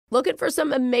Looking for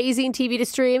some amazing TV to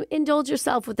stream? Indulge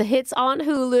yourself with the hits on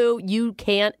Hulu you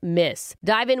can't miss.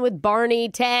 Dive in with Barney,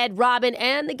 Ted, Robin,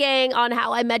 and the gang on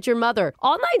How I Met Your Mother.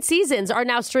 All 9 seasons are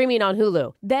now streaming on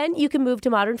Hulu. Then you can move to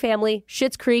Modern Family,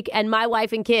 Schitt's Creek, and My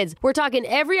Wife and Kids. We're talking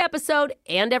every episode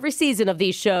and every season of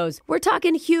these shows. We're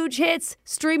talking huge hits,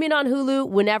 streaming on Hulu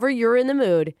whenever you're in the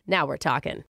mood. Now we're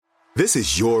talking. This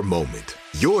is your moment,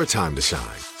 your time to shine,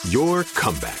 your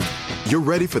comeback. You're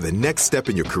ready for the next step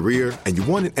in your career, and you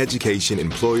want an education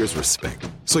employers respect.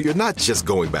 So you're not just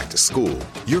going back to school,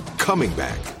 you're coming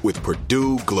back with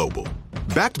Purdue Global.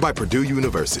 Backed by Purdue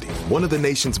University, one of the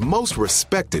nation's most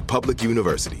respected public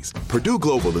universities, Purdue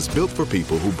Global is built for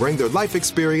people who bring their life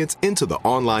experience into the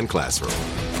online classroom.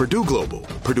 Purdue Global,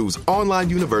 Purdue's online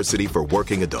university for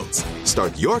working adults.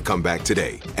 Start your comeback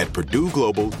today at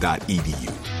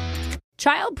purdueglobal.edu.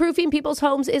 Childproofing people's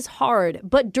homes is hard,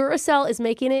 but Duracell is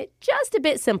making it just a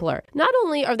bit simpler. Not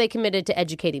only are they committed to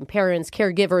educating parents,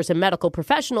 caregivers, and medical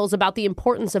professionals about the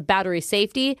importance of battery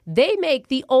safety, they make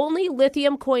the only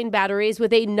lithium coin batteries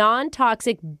with a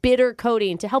non-toxic bitter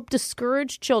coating to help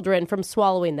discourage children from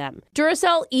swallowing them.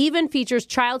 Duracell even features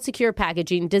child-secure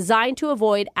packaging designed to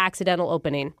avoid accidental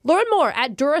opening. Learn more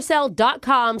at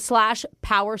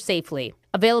Duracell.com/powersafely.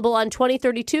 Available on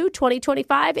 2032,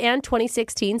 2025, and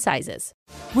 2016 sizes.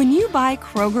 When you buy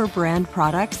Kroger brand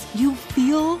products, you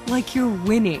feel like you're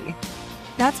winning.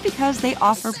 That's because they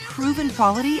offer proven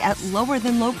quality at lower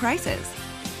than low prices.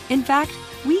 In fact,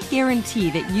 we guarantee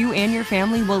that you and your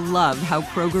family will love how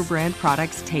Kroger brand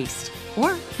products taste,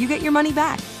 or you get your money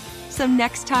back. So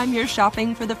next time you're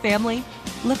shopping for the family,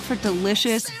 look for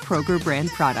delicious Kroger brand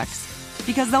products,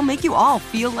 because they'll make you all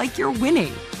feel like you're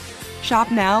winning.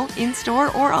 Shop now, in-store,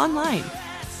 or online.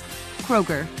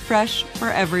 Kroger, fresh for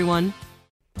everyone.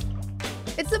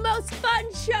 It's the most fun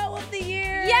show of the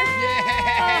year.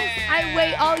 Yes! I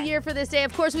wait all year for this day.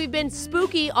 Of course, we've been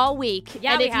spooky all week.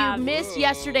 Yeah, and we if have. you missed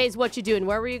yesterday's What You Doing,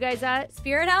 where were you guys at?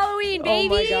 Spirit Halloween, baby.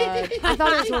 Oh my God. I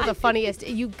thought it was one of the funniest.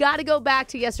 You got to go back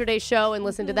to yesterday's show and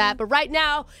listen to that. But right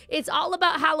now, it's all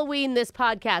about Halloween, this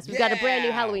podcast. We've got a brand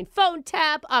new Halloween phone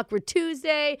tap, Awkward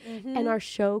Tuesday, and our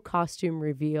show costume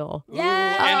reveal.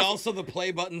 Yeah. And also the play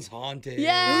button's haunted.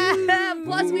 Yeah.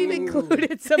 Plus, we've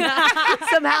included some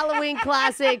Halloween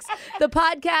classics. The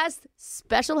podcast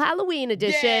special Halloween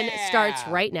edition starts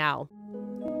right now.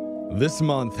 This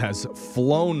month has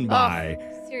flown by.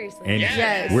 Seriously. And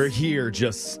Yes. we're here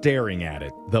just staring at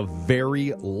it. The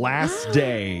very last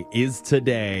day is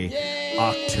today,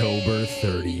 October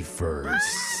 31st.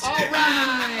 All right,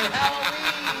 Halloween.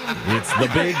 It's the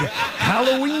big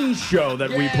Halloween show that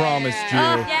we promised you.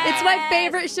 It's my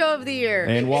favorite show of the year.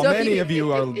 And while So if many of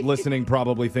you are listening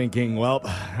probably thinking, well,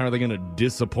 how are they going to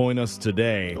disappoint us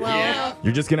today? Well,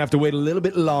 You're just going to have to wait a little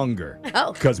bit longer.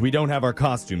 Oh. Because we don't have our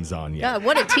costumes on yet. God,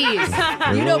 what a tease.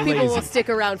 We're You a know little people will lazy. stick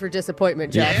around for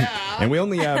disappointment, Jeff. And we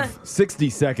only have 60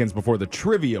 seconds before the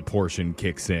trivia portion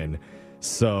kicks in.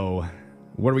 So,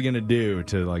 what are we going to do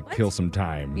to, kill some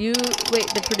time? Wait,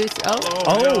 the producer.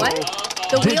 Oh. What?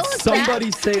 The Did wheel is somebody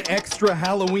back? say extra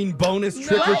Halloween bonus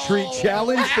trick-or-treat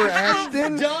challenge for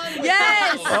Ashton?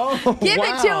 Yes! Oh, Give wow.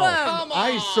 it to him!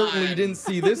 I certainly didn't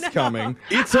see this coming.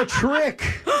 It's a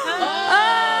trick!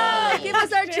 Give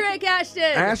us our trick, Ashton!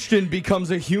 Ashton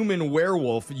becomes a human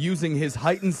werewolf using his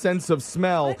heightened sense of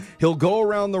smell. He'll go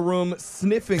around the room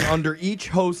sniffing under each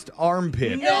host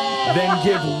armpit. Then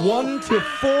give 1 to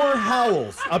 4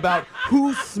 howls about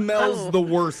who smells the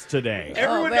worst today.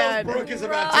 Everyone man. knows Brooke is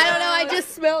about to. I don't know, I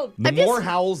just smelled. The more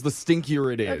howls, the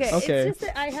stinkier it is. Okay, it's just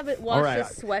that I haven't washed All right.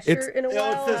 this sweatshirt It's- in a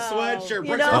while. It's the sweatshirt.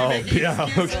 Brooke's know? not Oh, making yeah,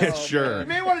 excuses. okay, sure. You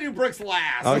may want to do Brooke's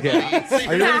last. Okay. So you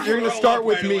You're don't going to roll start up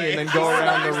with right me away. and then go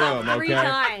around the room, 3 okay?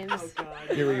 times.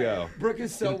 Here we go. Brooke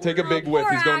is so Take a big whiff.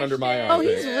 He's going under my Oh,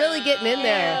 armpit. he's really getting in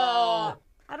there. I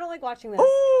don't like watching this.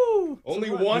 Only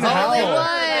one Only howl.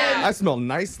 one. I smell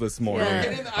nice this morning.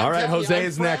 Yeah. All right, Jose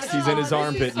is next. He's in his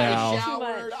armpit I now.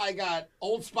 showered. I got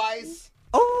Old Spice.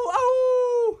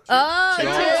 Oh, Two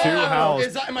two.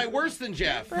 howls. Am I worse than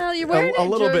Jeff? Well, you're wearing A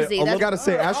little bit. jersey. I gotta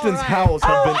say, Ashton's howls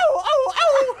have been.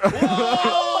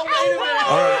 Oh, wait a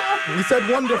minute. All right, we said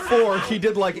 1 to 4. He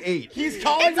did like 8. He's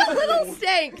calling It's a little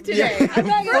stank today. Yeah. I'm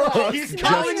not gonna lie. He's Just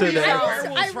calling me today. out. I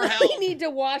Werewolves for really help. need to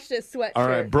wash this sweatshirt. All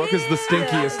right, Brooke is the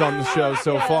stinkiest on the show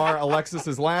so far. Alexis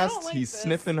is last. He's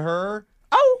sniffing her.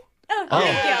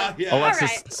 Yeah, yeah. Alexis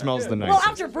All right. smells the Well, nicest.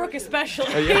 after Brooke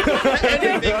especially.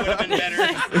 Anything would have been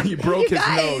better. He broke his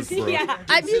guys. nose, Brooke. Yeah.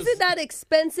 I'm using that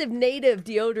expensive native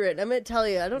deodorant. I'm going to tell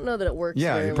you, I don't know that it works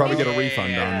Yeah, very you probably well. get a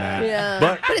refund on that. Yeah.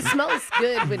 But But it smells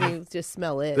good when you just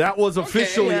smell it. that was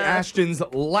officially Yeah. Ashton's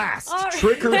last All right.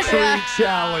 trick-or-treat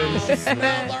challenge,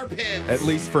 Smelled our pits. at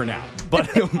least for now. But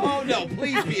Oh, no,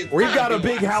 please be. we've got a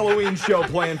big Halloween show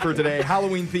planned for today.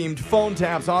 Halloween-themed phone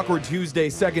taps, Awkward Tuesday,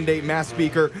 second date, mass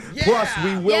speaker. Yeah. Plus,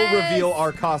 we will Yes. reveal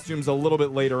our costumes a little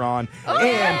bit later on. Oh,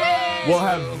 And we'll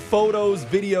have photos,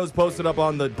 videos posted up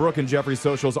on the Brooke and Jeffrey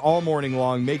socials all morning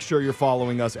long. Make sure you're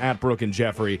following us at Brooke and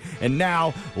Jeffrey. And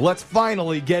now, let's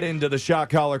finally get into the shot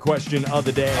collar question of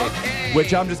the day,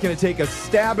 which I'm just going to take a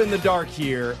stab in the dark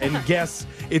here and guess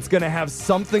it's going to have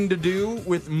something to do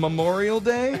with Memorial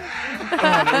Day.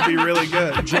 That would be really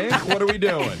good. Jake, what are we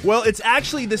doing? Well, it's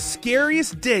actually the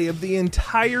scariest day of the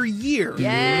entire year.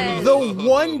 Yes. The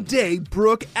one day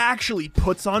Brooke actually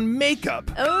puts on makeup.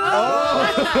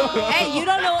 Hey, you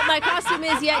don't know what my costume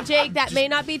is yet, Jake. That may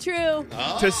not be true.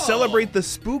 To celebrate the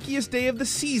spookiest day of the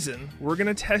season, we're going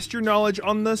to test your knowledge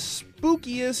on the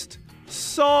spookiest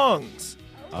songs.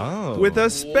 Oh. With a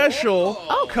special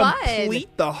fun. complete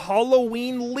the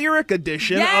Halloween lyric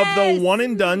edition of Yes. the one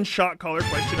and done shot collar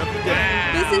question of the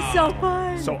day. This is so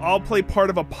fun. So I'll play part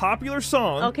of a popular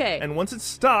song. Okay. And once it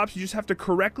stops, you just have to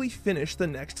correctly finish the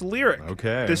next lyric.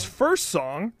 Okay. This first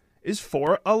song is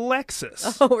for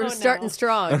Alexis. Oh, we're starting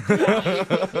strong.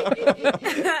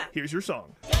 Here's your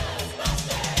song.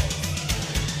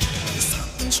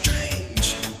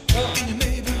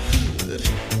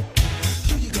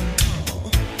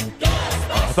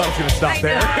 I thought it was going to stop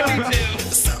there. Me too.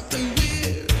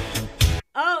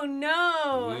 Oh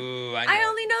no! Ooh, I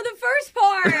only know the first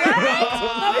part.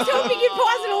 I was hoping you'd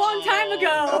pause it a long time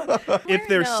ago. If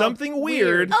there's No. something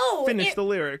weird, Oh, finish the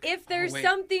lyric. If there's wait.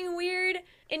 something weird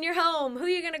in your home, who are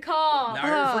you gonna call?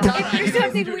 Now I forgot. If I there's can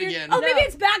something do it weird, again. maybe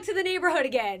it's back to the neighborhood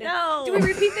again. No. Do we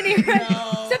repeat the neighborhood?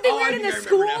 No. Something Oh, I weird in think the I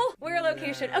school? remember now. Weird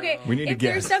location. Okay. We need to if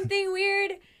there's guess. something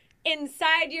weird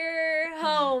inside your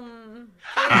home.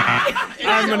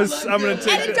 I'm gonna take And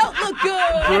it it. don't look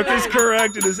good. Brooke is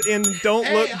correct. It is in Don't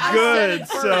Hey, Look I Good. said it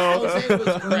first. Jose was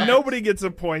So correct. nobody gets a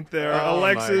point there. Oh,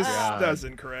 my Alexis God.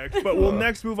 doesn't correct. But we'll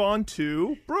next move on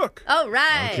to Brooke. All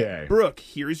right. Okay. Brooke,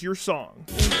 here's your song.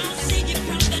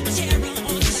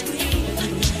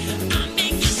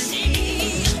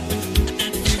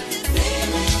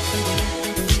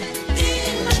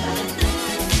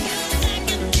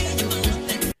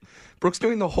 Brooke's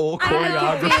doing the whole I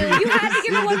had to give choreography. you had to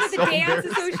give her one with the So dance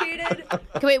embarrassing. associated.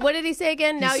 Okay, wait, what did he say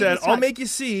again? He Now said, you I'll make you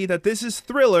see that this is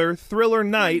Thriller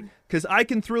Night, because I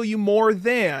can thrill you more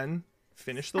than...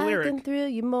 Finish the I lyric. can thrill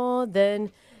you more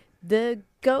than the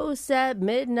ghosts at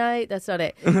midnight. That's not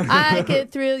it. I can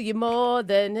thrill you more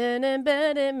than in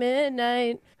bed at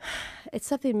midnight. It's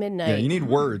something midnight. Yeah, you need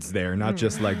words there, not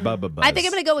just like bubba buzz. I think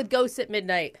I'm going to go with ghosts at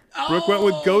midnight. Brooke went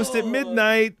with Ghost at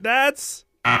Midnight. That's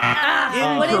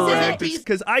What is incorrect. it?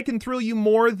 Because I can thrill you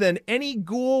more than any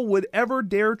ghoul would ever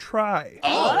dare try.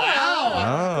 Oh, wow.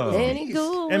 Oh. Any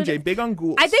ghoul would- MJ, big on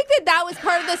ghouls. I think that was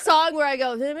part of the song where I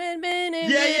go.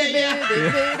 yeah.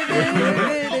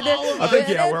 I think,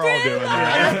 yeah, we're all doing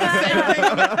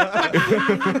that.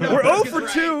 We're 0 for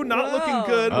 2, not looking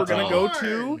good. We're going to go Uh-oh.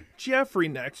 to Jeffrey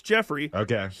next. Jeffrey,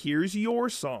 Okay. here's your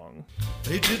song.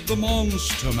 They did the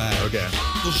Monster Mash. Okay.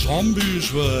 The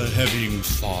zombies were having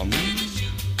fun.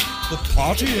 The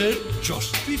party had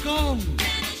just begun.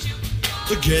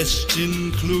 The guests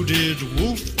included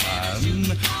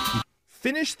Wolfman.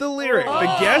 Finish the lyric.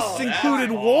 The guests included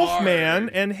Wolfman,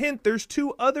 and hint, there's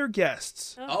 2 other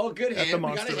guests. Oh, good At hand. the We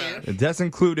got Monster a Mash. hand. That's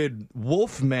included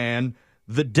Wolfman,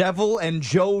 the Devil, and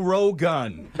Joe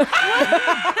Rogan. Isn't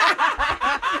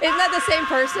that the same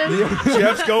person?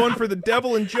 Jeff's going for the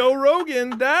Devil and Joe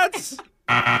Rogan. That's incorrect.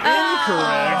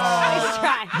 Nice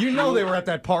try. You know they were at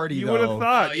that party, You though. would have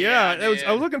thought, Oh, yeah, yeah.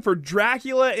 I was looking for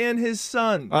Dracula and his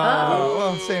son. Oh,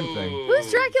 well, same thing. Who's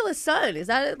Dracula's son? Is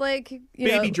that like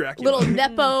Baby Dracula. little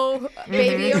Nepo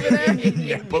baby over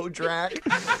there? Bo Drac.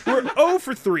 We're 0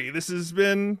 for 3. This has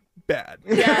been bad.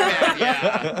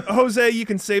 Yeah. Jose, you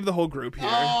can save the whole group here.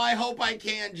 Oh, I hope I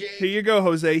can, Here Jake. you go,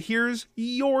 Jose. Here's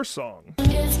your song.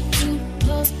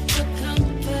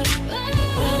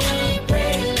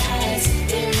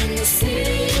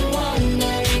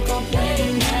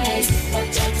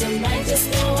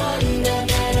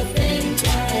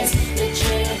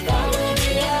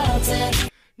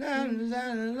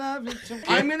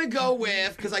 I'm gonna go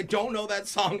with, because I don't know that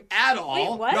song at all.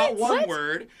 Wait, what? Not one What?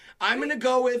 word. I'm gonna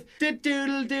go with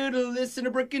doodle doodle. Listen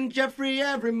to Brooke and Jeffrey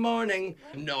every morning.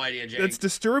 I have no idea, Jake. That's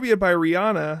Disturbia by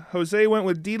Rihanna. Jose went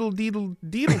with Deedle Deedle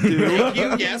Deedle Thank Doo.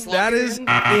 you. Yes, lock That it is in.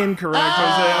 incorrect,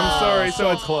 Jose. I'm sorry.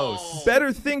 So it's close.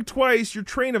 better think twice. Your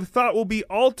train of thought will be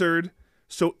altered.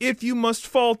 So if you must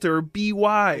falter, be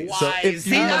wise. Wise. So if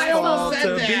See, you I must almost fall said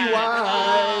to be that.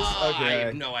 wise. Oh, I Okay.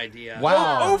 have no idea.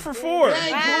 Wow. 0 for 4.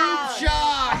 Hey, group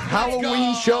shot. Let's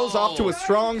Halloween go. show's off to a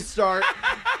strong start.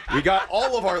 We got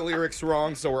all of our lyrics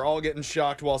wrong, so we're all getting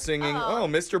shocked while singing,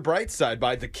 Mr. Brightside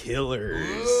by The Killers.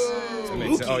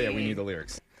 Oh, yeah, we need the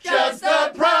lyrics. Just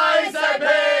the price I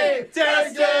pay.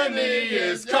 Destiny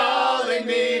is calling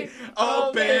me.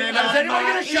 Open up. Is anyone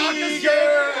gonna shock us? Your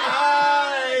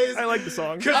eyes. I like the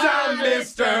song. Cause I'm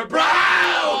Mr.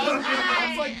 Brown.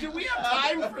 It's like, do we have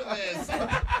time for this?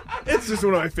 It's just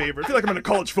one of my favorites. I feel like I'm in a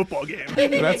college football game.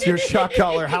 That's your Shock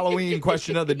Collar Halloween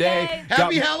question of the day.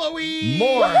 Happy Halloween.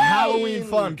 More Halloween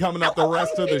fun coming up the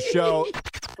rest of the show.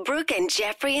 Brooke and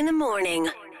Jeffrey in the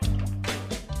morning.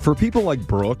 For people like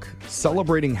Brooke,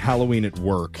 celebrating Halloween at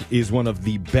work is one of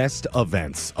the best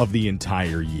events of the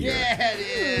entire year. Yeah, it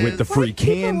is. With the free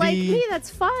People like candy. me,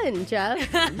 that's fun,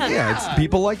 Jeff. Yeah, it's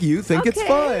people like you think it's Okay.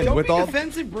 fun. Don't with be all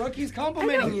offensive, Brooke. He's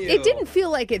complimenting you. It didn't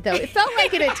feel like it, though. It felt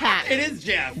like an attack. It is,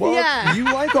 Jeff. Well, Yeah. you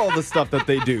like all the stuff that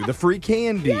they do. The free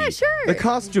candy. Yeah, sure. The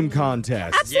costume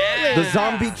contest. Absolutely. The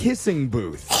zombie kissing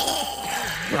booth.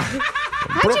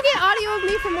 How'd you get audio of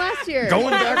me from last year? Going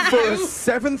back for a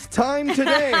 7th time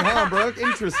today, huh, Brooke?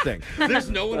 Interesting. There's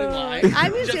no one in line.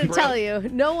 I'm just going to tell you,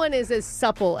 no one is as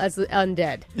supple as the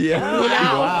undead. Yeah.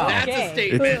 Wow. That's a It's,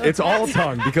 statement. it's all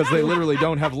tongue because they literally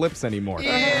don't have lips anymore.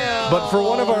 But for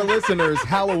one of our listeners,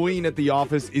 Halloween at the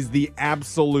office is the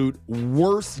absolute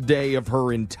worst day of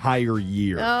her entire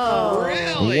year. Oh.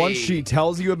 Really? Once she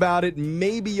tells you about it,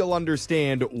 maybe you'll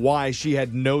understand why she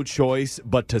had no choice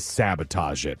but to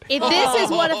sabotage it. If this is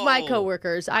one of my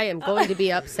coworkers, I am going to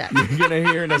be upset. You're going to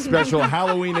hear in a special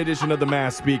Halloween edition of the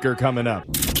Mass Speaker coming up.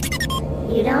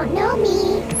 You don't know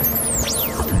me.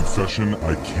 Confession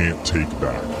I can't take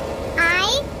back.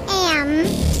 I am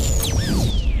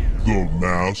The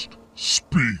Masked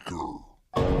Speaker.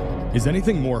 Is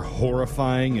anything more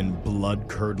horrifying and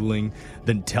blood-curdling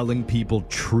than telling people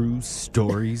true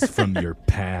stories from your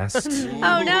past?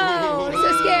 Oh, no. I'm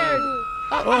so scared.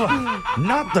 Oh,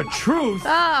 not the truth.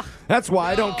 Ah. That's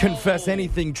why I don't confess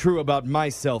anything true about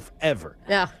myself ever.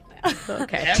 Yeah.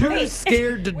 Okay. Too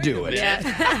scared to do it.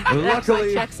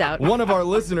 Luckily, Checks out. one of our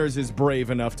listeners is brave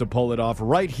enough to pull it off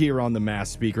right here on the Mass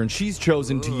Speaker, and she's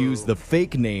chosen to use the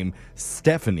fake name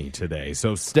Stephanie today.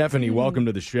 So, Stephanie, welcome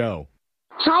to the show.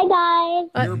 Hi,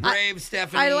 guys. You're brave,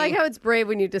 Stephanie. I like how it's brave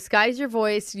when you disguise your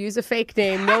voice, use a fake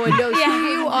name. No one knows who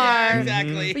you are. Yeah,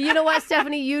 exactly. But you know what,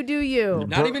 Stephanie? You do you.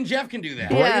 Not even Jeff can do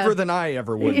that. Yeah. Braver than I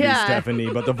ever would be, Yeah.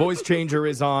 Stephanie, but the voice changer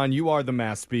is on. You are the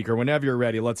Mass Speaker. Whenever you're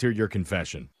ready, let's hear your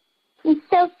confession.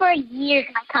 So for years,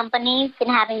 my company's been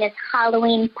having this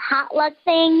Halloween potluck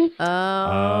thing.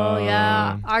 Oh,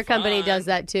 yeah. Our company does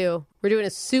that too. We're doing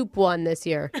a soup one this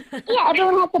year. Yeah,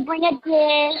 everyone has to bring a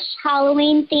dish,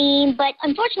 Halloween theme, but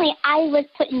unfortunately, I was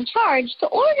put in charge to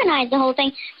organize the whole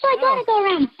thing, so I gotta go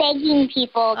around begging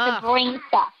people to bring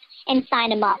stuff and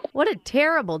sign them up. What a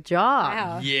terrible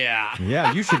job. Yeah.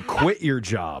 Yeah, you should quit your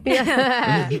job.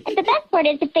 And the best part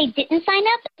is if they didn't sign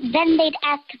up, then they'd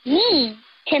ask me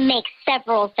to make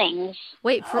several things.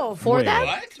 Wait, for Wait. that?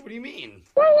 What? What do you mean?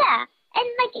 Well, yeah. And,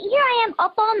 like, here I am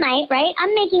up all night, right?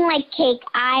 I'm making, like, cake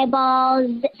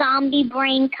eyeballs, zombie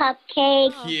brain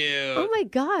cupcakes. Cute. Oh my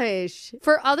gosh.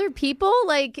 For other people,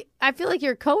 like, I feel like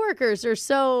your coworkers are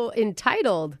so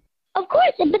entitled. Of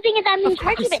course. And the thing is, I'm in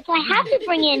charge of it, so I have to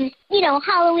bring in,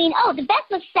 Halloween. Oh, the best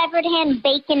was severed hand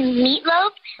bacon meatloaf.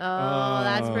 Oh,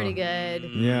 that's pretty good.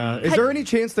 Yeah. Is there any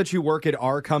chance that you work at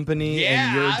our company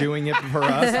and Yeah. you're doing it for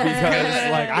us?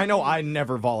 Because, like, I know I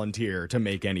never volunteer to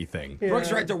make anything.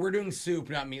 Brooke's right, though. We're doing soup,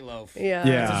 not meatloaf. Yeah.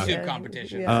 Yeah. It's a soup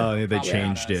competition. Oh, they Probably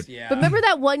changed not us, it. Yeah. But remember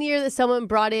that one year that someone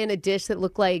brought in a dish that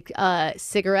looked like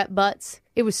cigarette butts?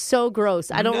 It was so gross.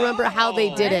 I don't remember how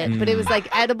they did it, but it was like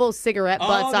edible cigarette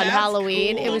butts on that's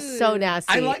Halloween. cool. It was so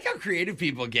nasty. I like how creative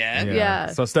people get. Yeah.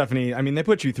 So, Stephanie, I mean, they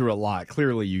put you through a lot.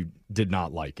 Clearly, you did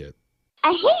not like it.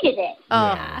 I hated it.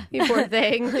 Oh, you poor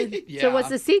thing. Yeah. So what's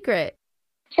the secret?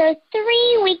 So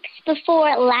 3 weeks before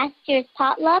last year's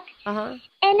potluck, Uh-huh.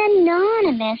 an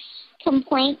anonymous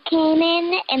complaint came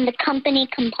in the company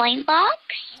complaint box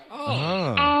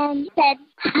Oh. and said,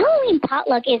 Halloween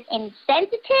potluck is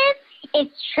insensitive,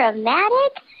 it's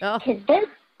traumatic, Oh. because this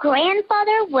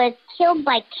grandfather was killed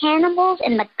by cannibals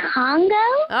in the Congo.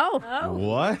 Oh.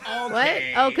 What? What?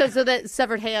 Oh, because so that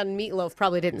severed hand meatloaf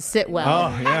probably didn't sit well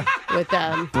Oh, yeah. with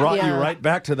them. Brought Yeah. you right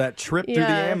back to that trip through the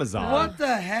Yeah. Amazon. What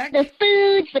the heck? The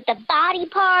foods with the body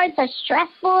parts are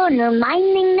stressful and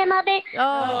reminding them of it.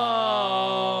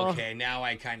 Oh. Okay, now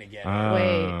I kind of get it. Oh.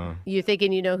 Wait. You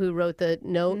thinking you know who wrote the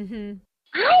note?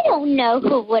 I don't know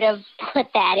who would have put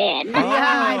that in. Yeah,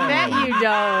 I bet you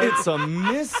don't. It's a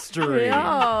mystery.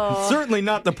 No. Certainly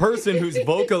not the person who's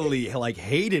vocally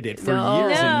hated it for No.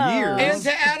 years and And years.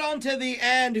 to add on to the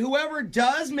end, whoever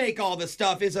does make all the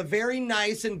stuff is a very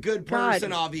nice and good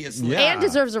person, obviously. Yeah. And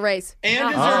deserves a raise. And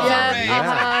deserves Yeah. a raise.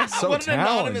 Yeah. So What an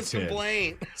anonymous talented.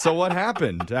 complaint. So what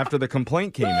happened after the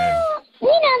complaint came in?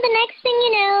 The next thing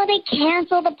you know, they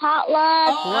cancel the potluck.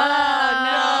 Oh, no.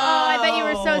 Oh, I bet you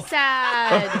were so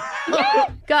sad.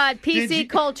 God, PC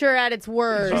culture at its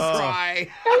worst. Try.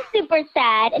 So super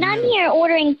sad. And I'm here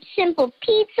ordering simple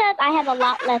pizzas. I have a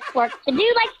lot less work to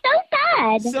do. Like, so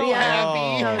sad. So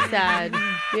happy. So sad.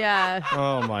 Yeah.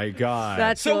 Oh my God.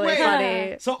 That's So really wait,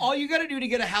 funny. so all you got to do to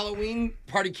get a Halloween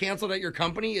party canceled at your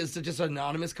company is to just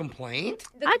anonymous complaint?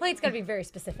 The complaint's got to be very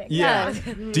specific. Yeah.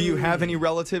 Do you have any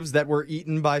relatives that were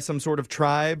eaten by some sort of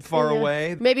tribe far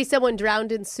away? Maybe someone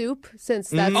drowned in soup, since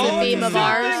that's Oh, the theme of soup,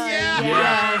 ours.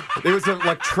 yeah. It was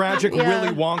a tragic Yeah.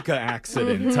 Willy Wonka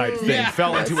accident type thing. Yeah.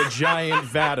 Fell into a giant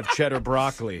vat of cheddar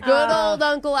broccoli. Good old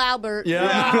Uncle Albert.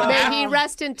 Yeah. May he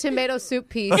rest in tomato soup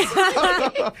peace.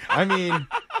 I mean,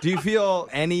 do you feel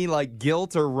any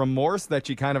guilt or remorse that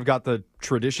you kind of got the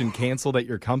tradition canceled at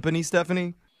your company,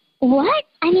 Stephanie? What?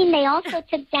 I mean, they also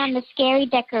took down the scary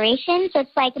decoration, so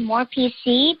it's more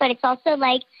PC, but it's also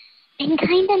been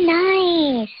kind of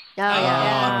nice. Oh,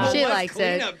 yeah. well, She less likes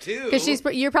it. cleanup, too. Because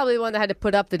you're probably the one that had to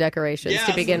put up the decorations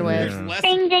to begin with.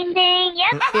 Ding, ding, ding.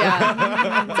 Yep.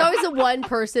 Yeah. It's always the one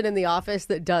person in the office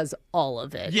that does all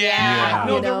of it. Yeah.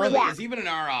 No, You there know? really is, even in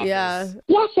our office. Yeah.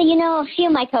 Yeah, so a few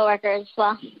of my coworkers,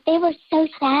 well, they were so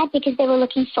sad because they were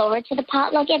looking forward to the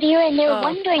potluck every year, and they were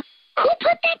wondering, who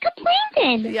put that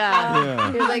complaint in?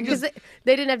 Yeah. You're because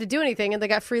they didn't have to do anything and they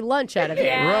got free lunch out of it.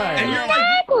 Right. And you're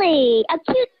Exactly. A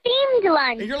cute themed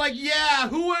lunch. And you're like, yeah,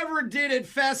 whoever did it,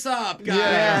 fess up,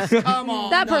 guys. Yeah. Come on.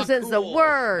 That not person's the cool.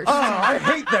 worst. Oh, I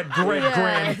hate that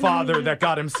great-grandfather that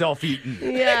got himself eaten.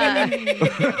 Yeah.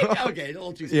 Okay, a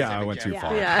little too specific. Yeah, I went too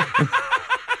far. Yeah.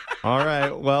 All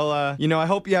right. Well, I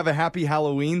hope you have a happy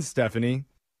Halloween, Stephanie.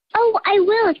 Oh, I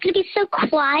will. It's going to be so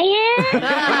quiet.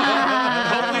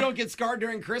 Hope we don't get scarred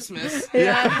during Christmas.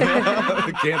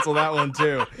 Cancel that one,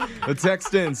 too. But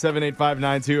text in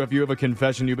 78592 if you have a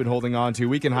confession you've been holding on to.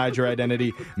 We can hide your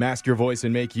identity, mask your voice,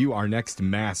 and make you our next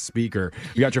mass speaker.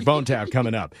 We got your phone tab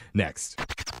coming up next.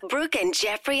 Brooke and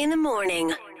Jeffrey in the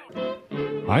morning.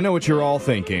 I know what you're all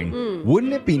thinking.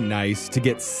 Wouldn't it be nice to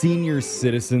get senior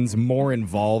citizens more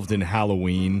involved in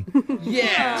Halloween?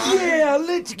 Yeah. Yeah,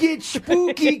 let's get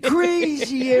spooky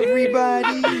crazy,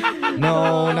 everybody.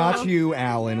 No, not you,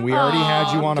 Alan. We already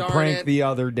had you on a darn prank it. the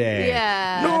other day.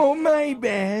 Yeah. No, my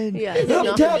bad. Yeah.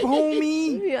 Up top,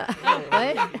 homie. Yeah.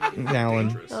 What?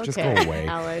 Alan, just go Okay, away.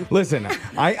 Alan. Listen,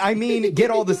 I mean,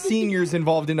 get all the seniors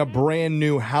involved in a brand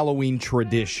new Halloween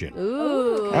tradition.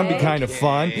 Ooh. That'd be kind of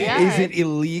fun. Yeah. Is it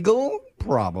illegal?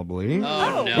 Probably.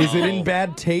 Oh, no. Is it in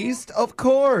bad taste? Of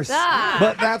course. Ah.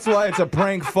 But that's why it's a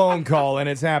prank phone call, and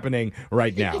it's happening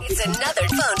right now. It's another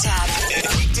phone tap.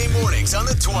 Weekday mornings on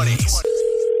the 20s.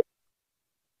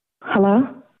 Hello?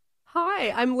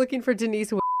 Hi, I'm looking for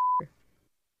Denise.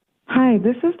 Hi,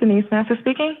 this is Denise Massa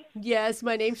speaking. Yes,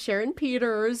 my name's Sharon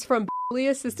Peters from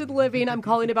Assisted Living. I'm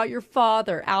calling about your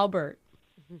father, Albert.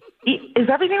 Is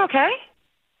everything okay?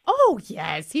 Oh,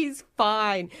 yes, he's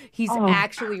fine. He's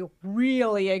actually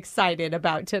really excited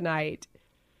about tonight.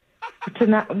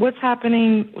 Tonight, what's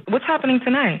happening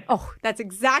tonight? Oh, that's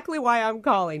exactly why I'm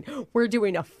calling. We're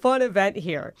doing a fun event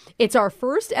here. It's our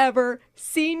first ever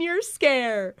senior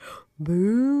scare.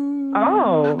 Boo.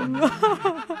 Oh.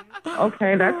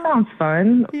 Okay, that sounds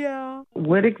fun. Yeah.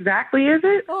 What exactly is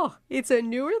it? Oh, it's a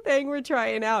newer thing we're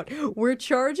trying out. We're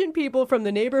charging people from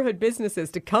the neighborhood businesses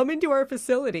to come into our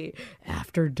facility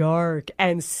after dark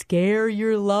and scare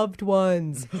your loved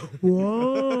ones.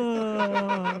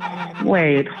 Whoa.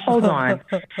 Wait, hold on.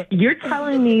 You're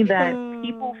telling me that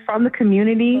people from the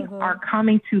community are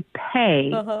coming to pay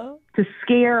to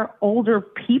scare older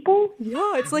people?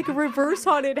 Yeah, it's like a reverse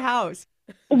haunted house.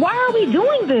 Why are we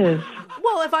doing this?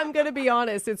 Well, if I'm going to be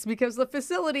honest, it's because the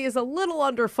facility is a little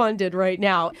underfunded right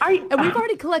now. And we've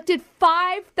already collected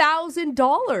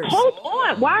 $5,000. Hold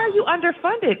on. Why are you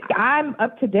underfunded? I'm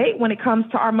up to date when it comes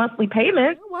to our monthly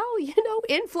payments. Well,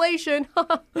 inflation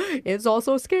is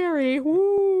also scary.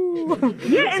 Woo.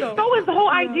 Yeah, and so is the whole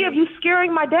idea of you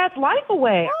scaring my dad's life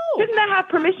away. Oh. Didn't that have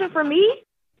permission from me?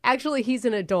 Actually, he's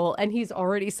an adult and he's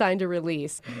already signed a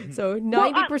release. So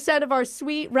 90% of our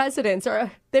suite residents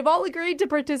they've all agreed to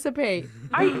participate.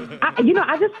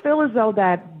 I just feel as though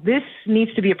that this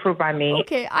needs to be approved by me.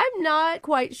 Okay, I'm not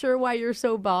quite sure why you're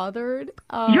so bothered.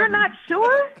 You're not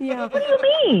sure? Yeah. What do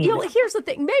you mean? Here's the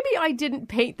thing. Maybe I didn't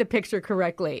paint the picture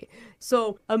correctly.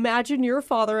 So imagine your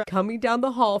father coming down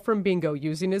the hall from bingo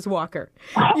using his walker.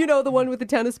 You know, the one with the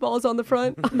tennis balls on the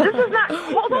front? This is not...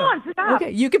 Hold on, stop.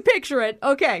 Okay, you can picture it.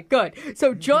 Okay, good.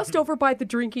 So just over by the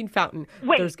drinking fountain,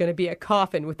 there's going to be a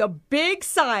coffin with a big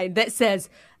sign that says,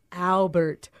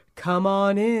 Albert, come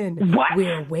on in. What?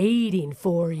 We're waiting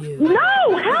for you.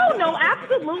 No, hell no,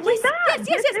 absolutely not. Yes.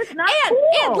 This is not and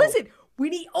cool. listen,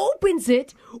 when he opens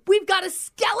it, we've got a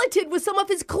skeleton with some of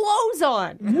his clothes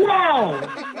on. Whoa.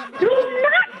 Do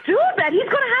not do that. He's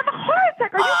going to have a heart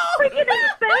attack. Are you freaking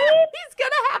insane? He's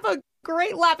going to have a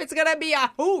great laugh. It's going to be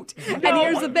a hoot. And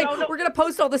here's the thing. We're going to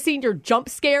post all the senior jump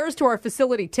scares to our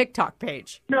facility TikTok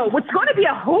page. No, what's going to be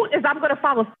a hoot is I'm going to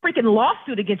file a freaking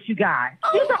lawsuit against you guys.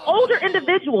 These are older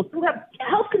individuals who have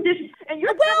health conditions, and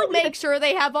you're We'll make sure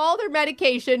they have all their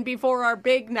medication before our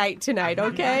big night tonight,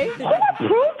 okay? Who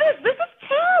approved this? This is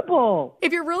terrible.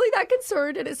 If you're really that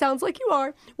concerned, and it sounds like you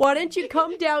are, why don't you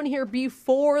come down here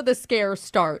before the scare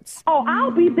starts? Oh,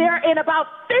 I'll be there in about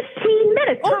 15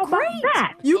 minutes. How great. about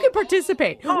that? You can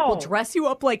participate. We'll dress you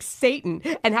up like Satan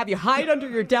and have you hide under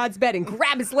your dad's bed and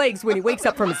grab his legs when he wakes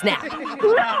up from his nap. No,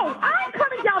 I'm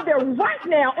coming down there right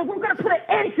now, and we're going to put an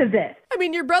end to this. I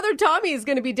mean, your brother Tommy is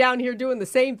going to be down here doing the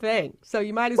same thing, so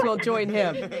you might as well join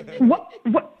him. What?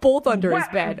 Both under his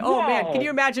bed. Oh, man, can you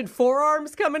imagine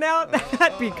forearms coming out?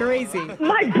 That'd be crazy.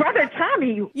 My brother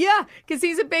Tommy. Yeah, because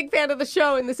he's a big fan of the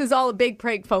show, and this is all a big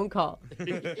prank phone call.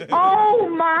 Oh,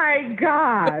 my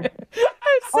God.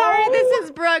 I'm sorry, this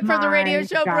is Brooke from the radio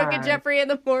show Brooke and Jeffrey in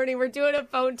the Morning. We're doing a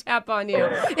phone tap on you.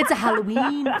 It's a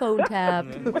Halloween phone tap.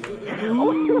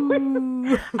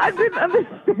 I didn't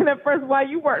understand at first why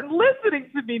you weren't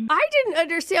listening to me. I didn't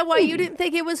understand why you didn't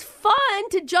think it was fun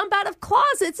to jump out of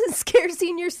closets and scare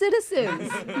senior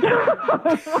citizens.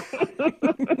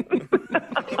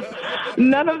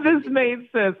 None of this made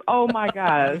sense. Oh, my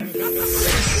God.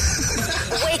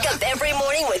 Wake up every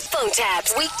morning with phone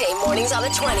taps. Weekday mornings on the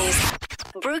 20s.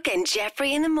 Brooke and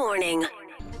Jeffrey in the Morning.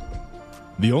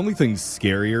 The only thing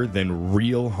scarier than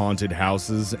real haunted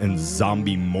houses and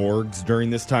zombie morgues during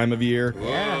this time of year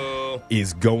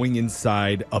is going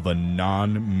inside of a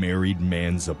non-married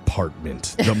man's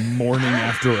apartment the morning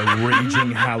after a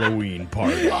raging Halloween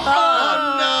party.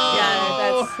 Oh, no!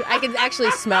 Yeah, I can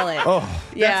actually smell it. Oh,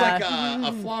 that's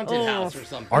like a flaunted house or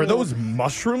something. Are those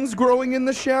mushrooms growing in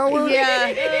the shower?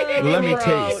 Yeah. Let me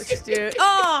Gross, taste. Dude.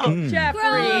 Oh, Jeffrey.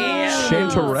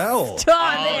 Chanterelle.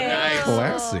 Stop it. Nice.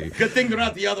 Classy. Good thing they're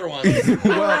not the other ones.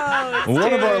 Well,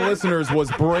 one of our listeners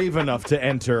was brave enough to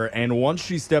enter, and once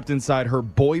she stepped inside her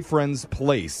boyfriend's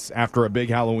place after a big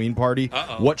Halloween party,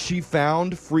 what she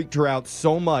found freaked her out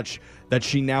so much that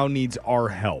she now needs our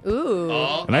help. Ooh.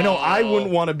 And I know I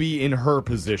wouldn't want to be in her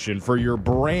position for your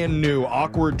brand new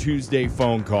Awkward Tuesday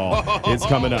phone call. It's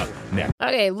coming up next.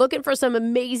 Okay, looking for some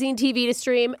amazing TV to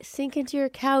stream? Sink into your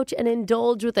couch and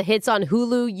indulge with the hits on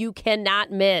Hulu you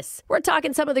cannot miss. We're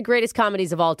talking some of the greatest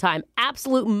comedies of all time.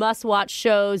 Absolute must-watch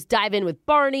shows. Dive in with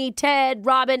Barney, Ted,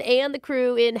 Robin, and the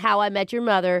crew in How I Met Your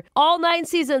Mother. All 9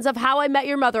 seasons of How I Met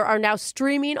Your Mother are now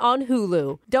streaming on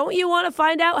Hulu. Don't you want to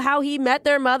find out how he met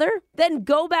their mother? Then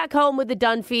go back home with the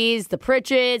Dunphys, the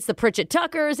Pritchetts, the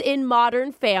Pritchett-Tuckers in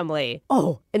Modern Family.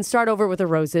 Oh, and start over with the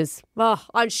Roses.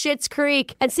 On Schitt's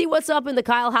Creek. And see what's up in the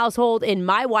Kyle household in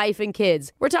My Wife and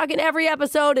Kids. We're talking every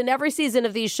episode and every season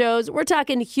of these shows. We're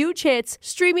talking huge hits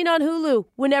streaming on Hulu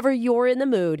whenever you're in the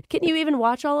mood. Can you even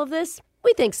watch all of this?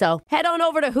 We think so. Head on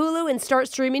over to Hulu and start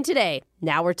streaming today.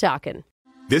 Now we're talking.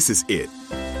 This is it.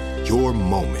 Your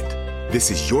moment.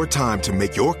 This is your time to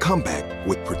make your comeback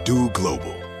with Purdue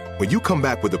Global. When you come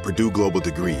back with a Purdue Global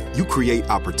degree, you create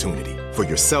opportunity for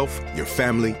yourself, your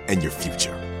family, and your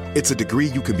future. It's a degree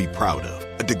you can be proud of,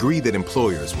 a degree that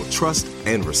employers will trust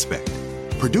and respect.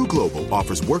 Purdue Global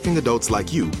offers working adults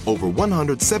like you over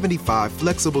 175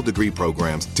 flexible degree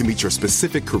programs to meet your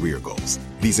specific career goals.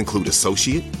 These include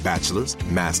associate, bachelor's,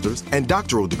 master's, and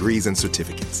doctoral degrees and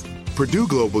certificates. Purdue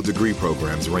Global degree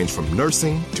programs range from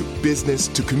nursing to business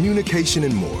to communication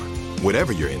and more.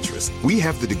 Whatever your interest, we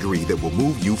have the degree that will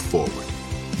move you forward.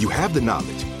 You have the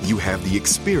knowledge, you have the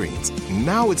experience.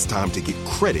 Now it's time to get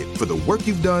credit for the work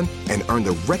you've done and earn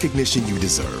the recognition you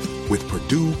deserve with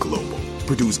Purdue Global,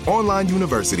 Purdue's online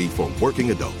university for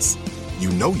working adults. You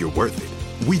know you're worth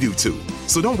it. We do too.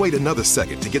 So don't wait another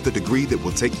second to get the degree that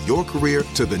will take your career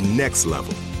to the next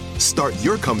level. Start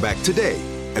your comeback today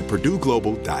at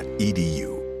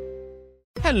purdueglobal.edu.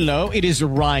 Hello, it is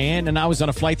Ryan, and I was on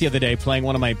a flight the other day playing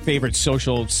one of my favorite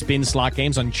social spin slot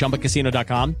games on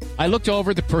ChumbaCasino.com. I looked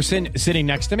over at the person sitting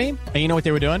next to me, and you know what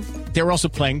they were doing? They were also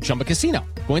playing Chumba Casino.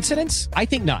 Coincidence? I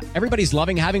think not. Everybody's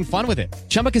loving having fun with it.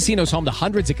 Chumba Casino is home to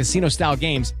hundreds of casino-style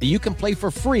games that you can play for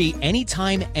free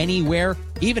anytime, anywhere,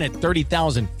 even at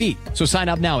 30,000 feet. So sign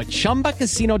up now at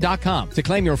ChumbaCasino.com to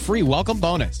claim your free welcome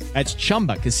bonus. That's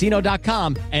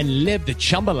ChumbaCasino.com and live the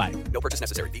Chumba life. No purchase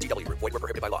necessary. VGW. Void were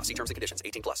prohibited by law. See terms and conditions.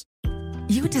 18+.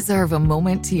 You deserve a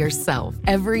moment to yourself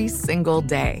every single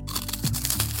day.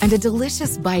 And a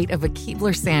delicious bite of a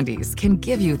Keebler Sandies can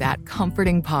give you that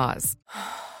comforting pause.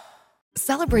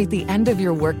 Celebrate the end of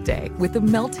your workday with the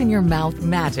melt-in-your-mouth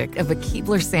magic of a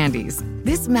Keebler Sandies.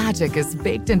 This magic is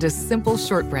baked into simple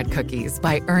shortbread cookies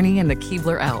by Ernie and the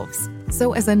Keebler Elves.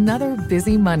 So as another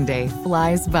busy Monday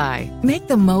flies by, make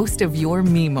the most of your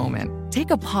me moment.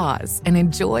 Take a pause and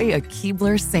enjoy a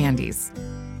Keebler Sandies.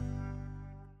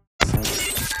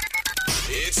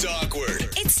 It's awkward.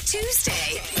 It's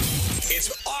Tuesday. It's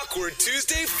Awkward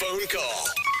Tuesday phone call.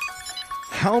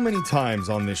 How many times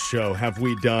on this show have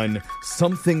we done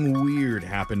something weird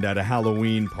happened at a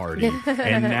Halloween party,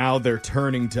 and now they're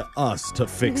turning to us to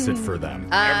fix it for them?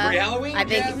 Every Halloween? I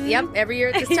think, yep, every year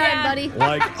at this time, buddy.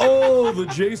 Like, oh, the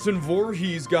Jason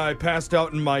Voorhees guy passed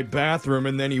out in my bathroom,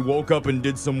 and then he woke up and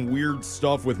did some weird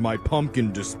stuff with my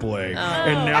pumpkin display,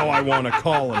 and now I want to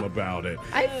call him about it.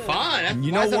 Fun.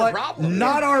 You know what?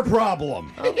 Not our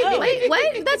problem. Wait,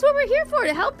 what? That's what we're here for,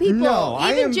 to help people. No,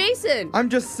 Even Jason. I'm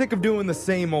just sick of doing the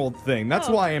same old thing. That's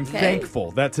why I'm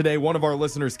thankful that today one of our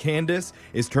listeners, Candace,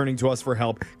 is turning to us for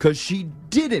help because she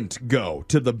didn't go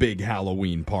to the big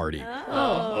Halloween party.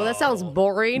 Oh, well, that sounds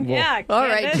boring. Yeah, All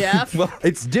right, Jeff. Well,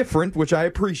 it's different, which I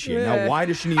appreciate. Now, why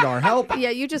does she need our help?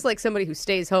 Yeah, you just like somebody who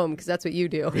stays home because that's what you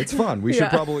do. It's fun. We should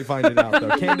probably find it out,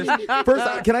 though. Candace,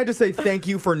 first, can I just say thank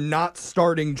you for not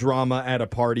starting drama at a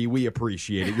party? We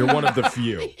appreciate it. You're one of the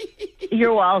few.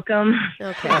 You're welcome.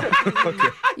 Okay. Okay.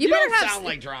 You better have sound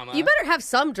like drama. You better have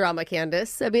some drama,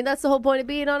 Candace. I mean, that's the whole point of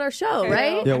being on our show,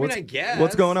 right? Yeah, I guess.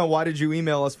 What's going on? Why did you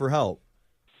email us for help?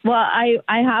 Well, I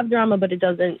have drama, but it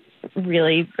doesn't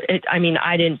really. I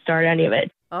didn't start any of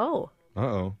it. Oh.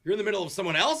 Uh-oh. You're in the middle of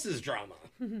someone else's drama.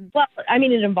 Well,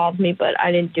 it involves me, but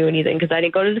I didn't do anything because I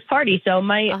didn't go to this party. So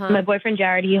my boyfriend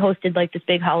Jared, he hosted like this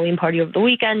big Halloween party over the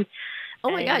weekend.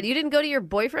 Oh my God, you didn't go to your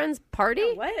boyfriend's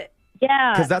party? What?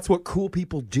 Yeah. Because that's what cool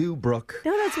people do, Brooke.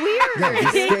 No, that's weird. Yeah, we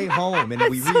stay home and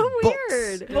we read so books.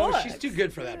 weird. No, she's too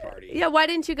good for that party. Yeah, why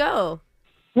didn't you go?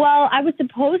 Well, I was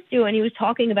supposed to, and he was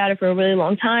talking about it for a really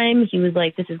long time. He was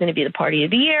like, this is going to be the party of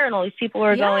the year, and all these people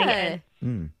are going.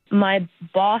 And my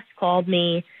boss called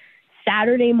me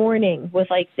Saturday morning with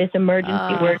like this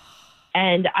emergency work.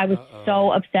 And I was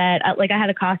so upset. I had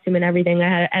a costume and everything.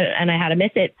 I had to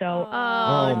miss it. So.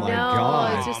 Oh my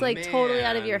God! It's just like totally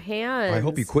out of your hands. I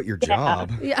hope you quit your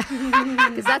job. Yeah,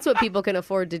 because that's what people can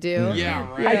afford to do. Yeah,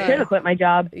 right. I should have quit my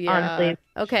job, honestly.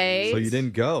 Okay. So you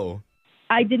didn't go.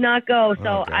 I did not go.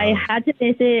 So I had to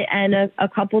miss it. And a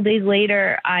couple days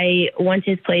later, I went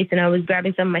to his place and I was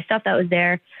grabbing some of my stuff that was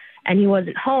there, and he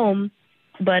wasn't home.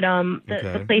 But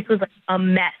the place was like a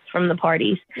mess from the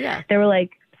parties. Yeah. There were like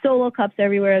Solo cups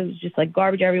everywhere. It was just like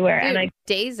garbage everywhere. Dude, and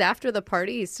days after the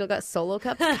party, you still got Solo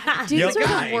cups? Dudes are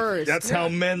the worst. That's how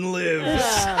men live.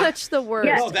 Such the worst.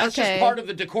 Yeah. No, that's just part of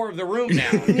the decor of the room now.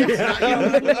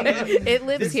 It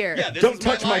lives here. Yeah, Don't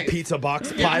touch my pizza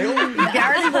box pile.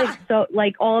 Jared is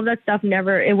like all of that stuff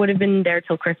it would have been there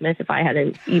till Christmas if I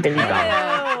hadn't even gone.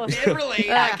 I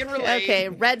can relate. Okay,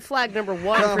 red flag number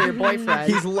 1 for your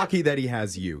boyfriend. He's lucky that he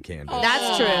has you, Candace.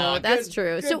 That's true. That's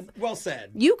true. Good, So well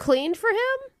said. you cleaned for him?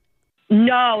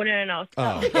 No.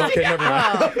 Oh, okay, never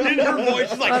mind. In her voice,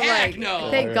 she's like, I'm heck like, no.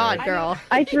 Thank God, girl.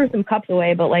 I threw some cups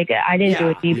away, but like I didn't do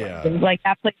it deep. Yeah. Like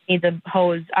that place needs a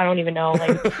hose. I don't even know.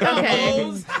 Like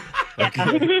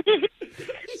Okay.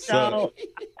 So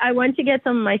I went to get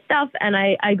some of my stuff, and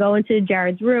I go into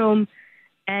Jared's room,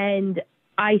 and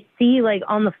I see like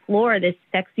on the floor this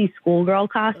sexy schoolgirl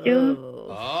costume.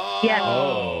 Oh.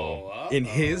 Yeah. In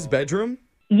his bedroom?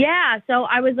 Yeah, so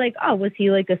I was like, oh, was he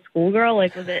like a schoolgirl?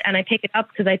 Like, was it? And I pick it up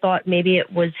because I thought maybe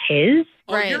it was his.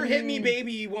 Oh, you're Hit Me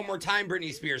Baby One More Time,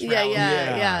 Britney Spears.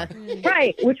 Yeah.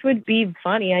 Right, which would be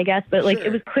funny, I guess. But like,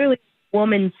 it was clearly a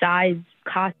woman-sized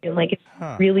costume. Like,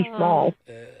 it's really small.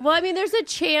 Well, I mean, there's a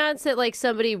chance that like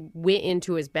somebody went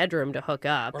into his bedroom to hook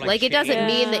up. Or, Like it doesn't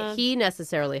mean that he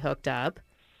necessarily hooked up.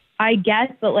 I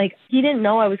guess, but like, he didn't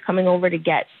know I was coming over to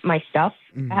get my stuff.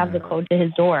 I have the code to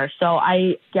his door. So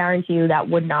I guarantee you that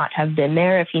would not have been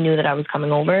there if he knew that I was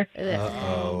coming over.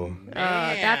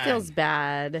 That feels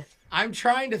bad. I'm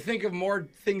trying to think of more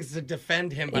things to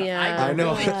defend him, but I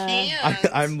know. really can't.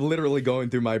 I'm literally going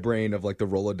through my brain of like the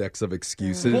Rolodex of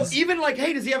excuses. Well, even like,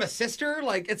 hey, does he have a sister?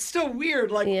 Like, it's still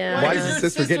weird. Like, why is his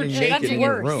sister getting naked in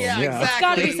your room? Yeah, exactly. It's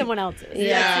got to be someone else's.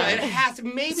 Yeah, it has to.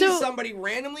 Maybe somebody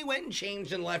randomly went and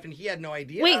changed and left, and he had no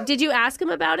idea. Wait, did you ask him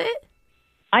about it?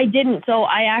 I didn't. So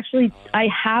I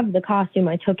have the costume.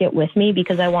 I took it with me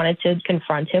because I wanted to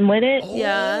confront him with it.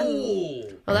 Yeah.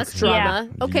 Oh, that's drama.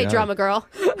 Yeah. Okay, drama girl.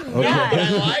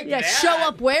 Yeah, show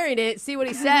up wearing it, see what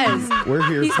he says. We're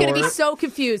here He's for going to be it. so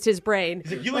confused, his brain.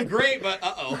 He's like, you look great, but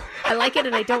I like it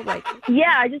and I don't like it.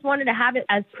 Yeah, I just wanted to have it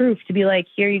as proof to be like,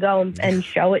 here you go, and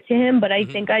show it to him. But I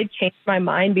think I changed my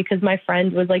mind because my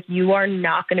friend was like, you are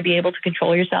not going to be able to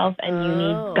control yourself and you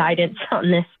need guidance on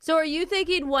this. So are you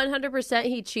thinking 100%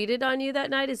 he cheated on you that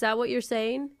night? Is that what you're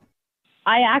saying?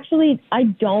 I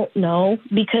don't know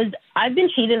because I've been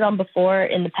cheated on before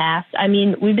in the past. I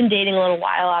mean, we've been dating a little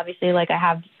while, obviously. Like, I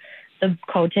have the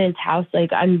code to his house.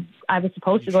 Like, I was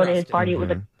supposed to go to his party. It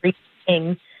was a free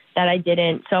thing that I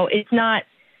didn't. So it's not,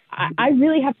 I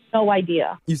really have no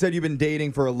idea. You said you've been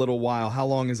dating for a little while. How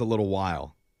long is a little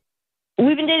while?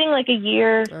 We've been dating like a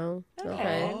year. Oh,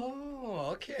 okay. Oh,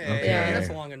 okay. Yeah, that's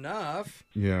long enough.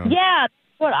 Yeah. Yeah, that's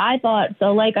what I thought.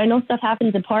 So, like, I know stuff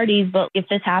happens at parties, but if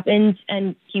this happens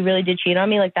and he really did cheat on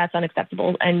me, like, that's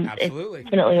unacceptable. And it's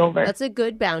definitely over. That's a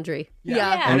good boundary.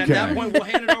 And at that point, we'll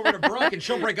hand it over to Brooke, and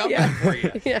she'll break up that for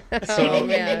you.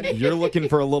 So you're looking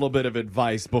for a little bit of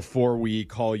advice before we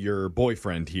call your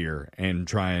boyfriend here and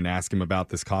try and ask him about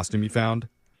this costume you found?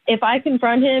 If I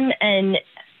confront him and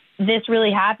this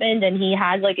really happened and he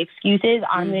has like excuses,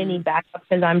 I'm going to need backup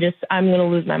because I'm going to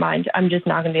lose my mind. I'm just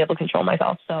not going to be able to control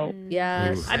myself. So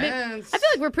yeah, I mean, I feel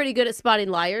like we're pretty good at spotting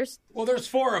liars. Well, there's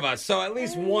 4 of us, so at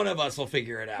least one of us will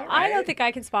figure it out. I don't think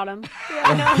I can spot him.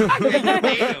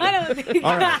 I don't think.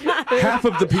 All right. Half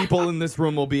of the people in this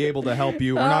room will be able to help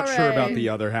you. We're not sure about the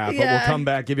other half, but we'll come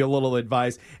back, give you a little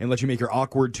advice, and let you make your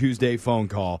awkward Tuesday phone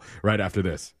call right after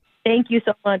this. Thank you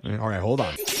so much. All right, hold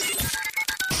on.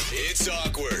 It's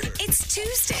awkward. It's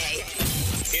Tuesday.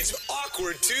 It's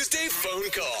Awkward Tuesday phone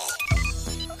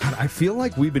call. God, I feel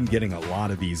like we've been getting a lot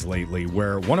of these lately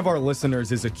where one of our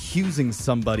listeners is accusing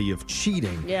somebody of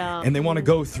cheating. Yeah. And they want to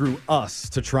go through us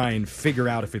to try and figure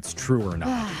out if it's true or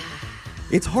not.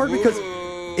 It's hard because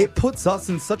it puts us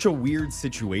in such a weird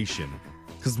situation.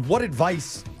 Because what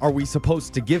advice are we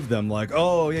supposed to give them? Like,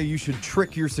 oh, yeah, you should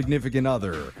trick your significant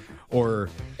other. Or,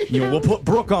 we'll put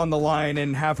Brooke on the line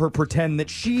and have her pretend that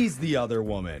she's the other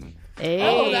woman. Hey.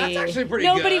 Oh, that's actually pretty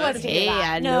Nobody good. wants to hear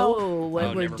that. I know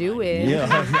what we're doing.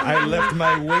 Yeah, I left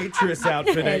my waitress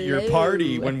outfit at your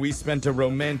party when we spent a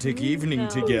romantic evening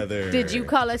together. Did you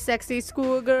call a sexy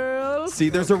schoolgirl? See,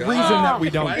 there's a reason that we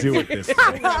don't do it this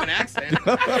way. Have an accent.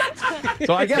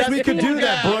 So I guess we could do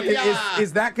that, Brooke.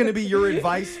 Is that going to be your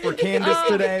advice for Candace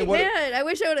today? Man, I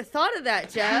wish I would have thought of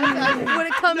that, Jeff. I would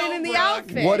have come in the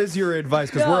outfit. What is your advice?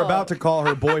 Because we're about to call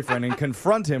her boyfriend and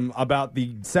confront him about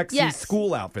the sexy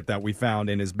school outfit that we found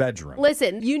in his bedroom.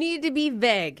 Listen, you need to be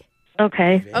vague.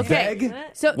 Okay. Vague?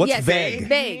 So What's yes, vague?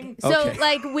 Vague. So Okay.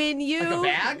 like when you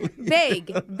Like a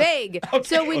bag? vague.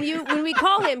 So when we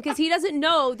call him, because he doesn't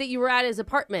know that you were at his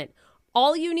apartment,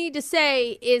 all you need to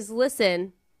say is,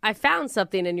 "Listen, I found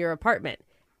something in your apartment."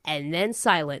 And then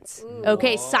silence.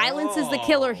 Okay, silence is the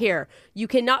killer here. You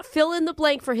cannot fill in the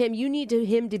blank for him. You need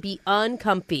him to be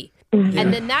uncomfy.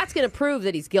 And then that's going to prove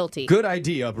that he's guilty. Good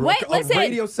idea, Brooke. Wait, listen. A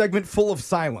radio segment full of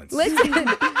silence. Listen,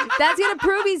 that's going to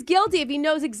prove he's guilty if he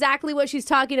knows exactly what she's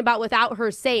talking about without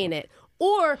her saying it.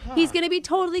 Or he's going to be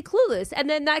totally clueless. And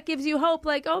then that gives you hope,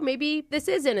 like, oh, maybe this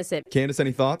is innocent. Candace,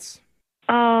 any thoughts?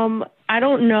 I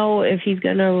don't know if he's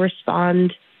going to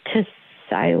respond to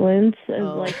silence.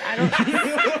 Like, I don't.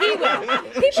 He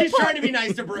will. She's trying to be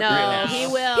nice to Brooke No, right now. he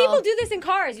will. People do this in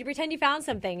cars. You pretend you found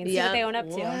something and see what they own up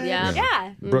to. Yeah.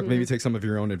 Yeah. Brooke, maybe take some of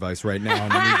your own advice right now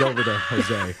and then we go over to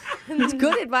Jose. It's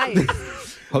good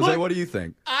advice. Jose, what do you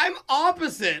think? I'm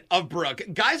opposite of Brooke.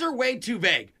 Guys are way too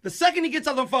vague. The second he gets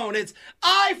on the phone, it's,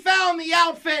 I found the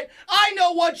outfit. I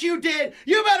know what you did.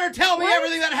 You better tell me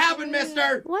everything that happened,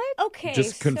 mister. What? Okay.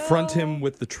 Just confront him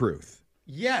with the truth.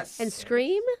 Yes. And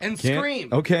scream? And scream.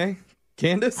 Okay.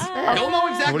 Candace? Don't know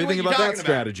exactly what do you think you're about that talking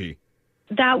strategy?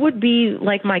 That would be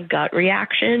like my gut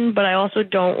reaction, but I also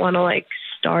don't want to like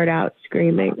start out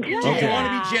screaming. Do you want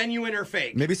to be genuine or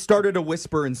fake? Maybe start at a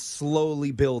whisper and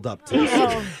slowly build up to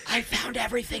it. I found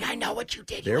everything. I know what you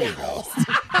did. There we go.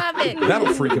 Stop it.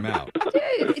 That'll freak him out.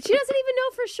 She doesn't even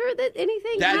know for sure that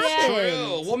anything That's happened.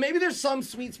 true. Well, maybe there's some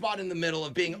sweet spot in the middle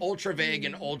of being ultra vague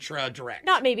and ultra direct.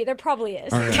 Not maybe. There probably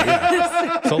is. All right,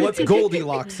 yeah. So let's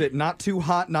Goldilocks it. Not too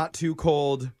hot, not too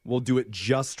cold. We'll do it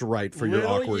just right for your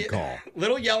awkward call.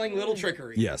 Little yelling, little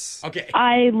trickery. Yes. Okay.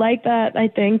 I like that, I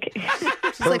think.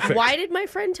 She's like, why did my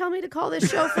friend tell me to call this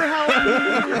show for help?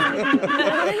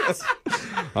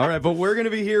 All right, but we're going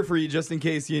to be here for you just in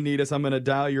case you need us. I'm going to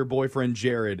dial your boyfriend,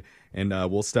 Jared, and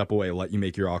we'll step away, let you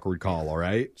make your awkward call, all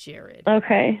right? Jared.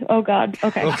 Okay. Oh, God.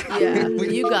 Okay. Yeah,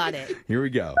 you got it. Here we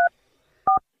go.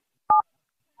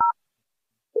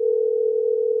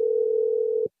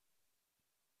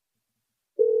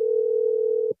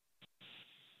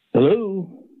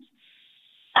 Hello.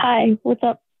 Hi. What's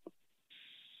up?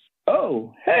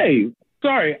 Oh, hey.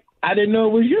 Sorry, I didn't know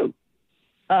it was you.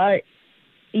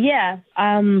 Yeah.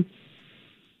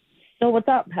 So what's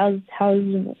up? How's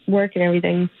work and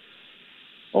everything?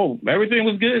 Oh, everything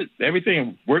was good.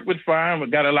 Everything worked was fine. We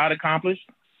got a lot accomplished.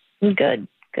 Good.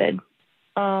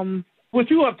 What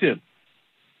you up to?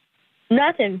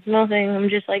 Nothing. I'm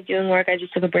just like doing work. I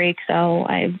just took a break, so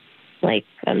I'm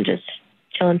just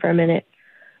chilling for a minute.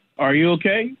 Are you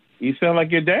okay? You sound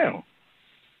like you're down.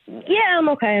 Yeah, I'm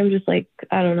okay. I'm just like,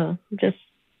 I don't know. I'm just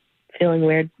feeling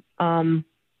weird. How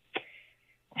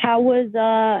was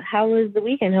the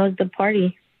weekend? How was the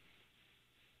party?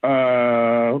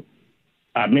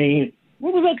 I mean, it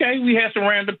was okay. We had some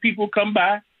random people come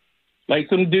by, like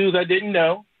some dudes I didn't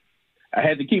know. I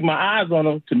had to keep my eyes on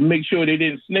them to make sure they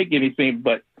didn't snake anything.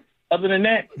 But other than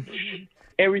that,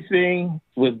 everything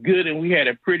was good, and we had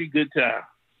a pretty good time.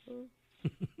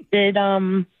 Did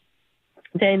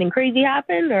anything crazy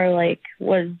happen, or like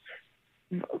was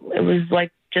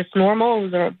like just normal? It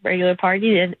was a regular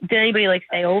party. Did anybody like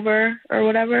stay over or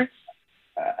whatever?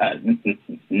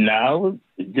 No,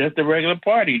 just a regular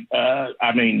party.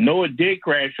 I mean, Noah did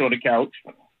crash on the couch,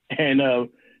 and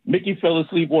Mickey fell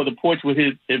asleep on the porch with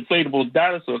his inflatable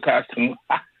dinosaur costume.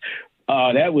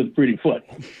 That was pretty fun.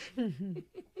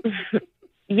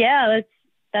 Yeah,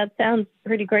 that sounds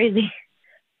pretty crazy.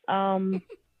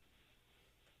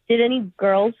 Did any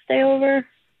girls stay over?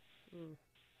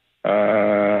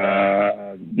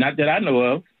 Not that I know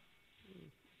of.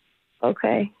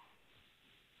 Okay.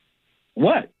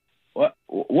 What? I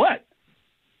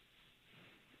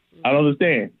don't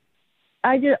understand.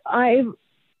 I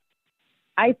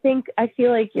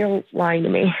feel like you're lying to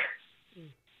me.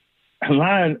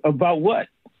 Lying about what?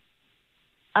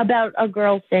 About a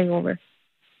girl staying over.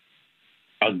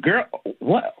 A girl?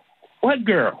 What? What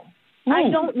girl? Who? I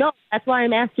don't know. That's why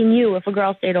I'm asking you if a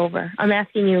girl stayed over. I'm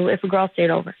asking you if a girl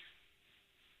stayed over.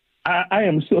 I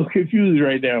am so confused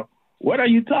right now. What are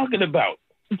you talking about?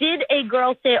 Did a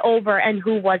girl stay over, and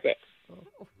who was it?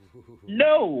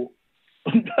 No,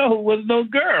 it was no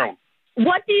girl.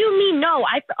 What do you mean no?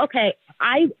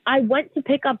 I went to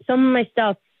pick up some of my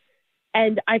stuff,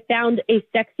 and I found a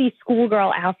sexy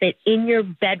schoolgirl outfit in your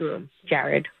bedroom,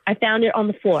 Jared. I found it on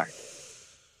the floor.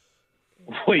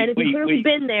 Wait, and it's clearly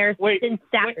been there since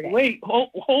Saturday.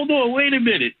 Hold on, wait a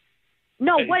minute.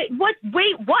 No, wait, what?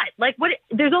 Like, what?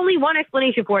 There's only one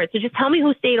explanation for it, so just tell me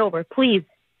who stayed over, please.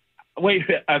 Wait,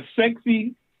 a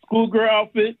sexy schoolgirl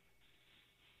outfit?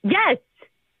 Yes.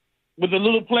 With a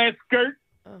little plaid skirt?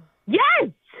 Yes.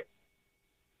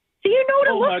 So you know what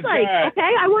it looks like,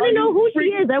 okay? I want to know who she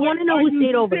is. I want to know who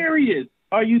stayed over. Serious?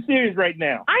 Are you serious right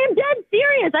now? I am dead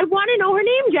serious. I want to know her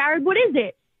name, Jared. What is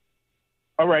it?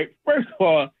 All right. First of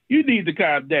all, you need to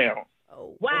calm down.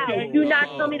 Oh, wow. Okay. Do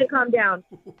not tell me to calm down.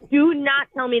 Do not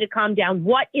tell me to calm down.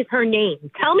 What is her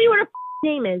name? Tell me what her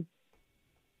name is.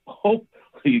 Hold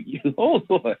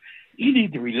on. You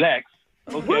need to relax.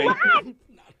 Okay.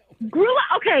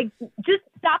 Okay, just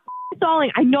stop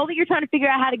stalling. I know that you're trying to figure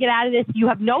out how to get out of this. You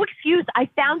have no excuse. I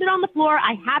found it on the floor.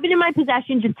 I have it in my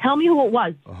possession. Just tell me who it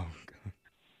was. Oh, God.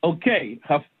 Okay.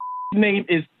 Her name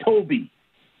is Toby.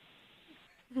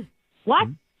 What?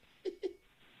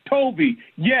 Toby.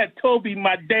 Yeah, Toby,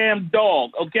 my damn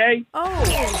dog, okay?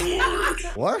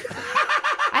 Oh. What?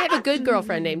 I have a good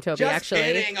girlfriend named Toby, Just actually.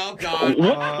 kidding. Oh, God.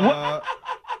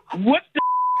 What the?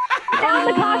 Found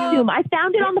the costume. I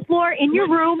found it on the floor in your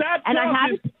room, and I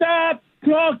have it. Stop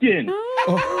talking.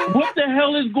 What the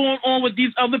hell is going on with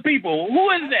these other people?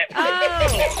 Who is that?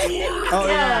 Oh,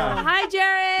 yeah. Hi,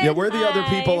 Jared. Yeah, we're the other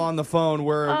people on the phone.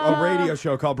 We're a radio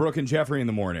show called Brooke and Jeffrey in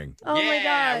the Morning. Oh, my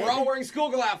God. We're all wearing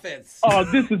schoolgirl outfits. Oh,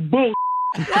 this is bull.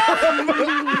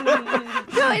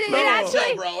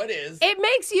 Actually, bro, it is. It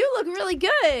makes you look really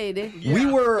good. Yeah. We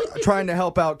were trying to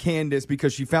help out Candace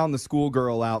because she found the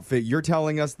schoolgirl outfit. You're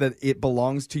telling us that it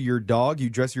belongs to your dog? You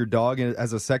dress your dog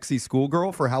as a sexy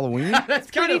schoolgirl for Halloween?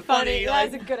 That's kind of funny.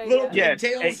 That's a good idea.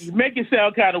 Yes, you make it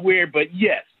sound kind of weird, but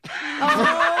yes.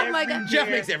 Oh, my God. Jeff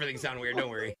makes everything sound weird. Don't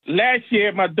worry. Last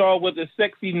year, my dog was a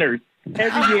sexy nurse.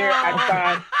 Every year, I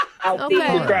find outfits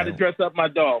to try to dress up my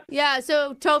dog. Yeah,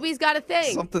 so Toby's got a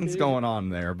thing. Something's going on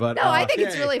there, but No, I think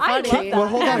it's really funny. I love that. Well,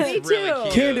 hold on. Me too.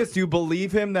 Candace, do you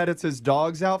believe him that it's his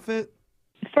dog's outfit?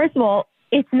 First of all,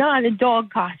 it's not a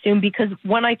dog costume because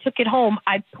when I took it home,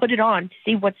 I put it on to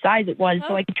see what size it was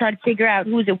so I could try to figure out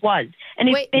whose it was. And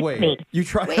it fits me. You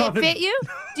tried Wait, it fit you?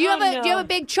 Do you have a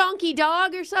big chunky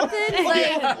dog or something?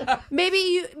 Like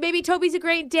maybe Toby's a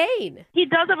Great Dane. He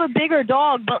does have a bigger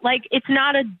dog, but like it's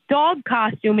not a dog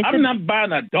costume. I'm not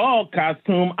buying a dog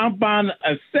costume. I'm buying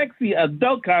a sexy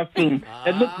adult costume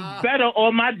that looks better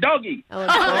on my doggy. Oh,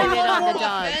 blame it on the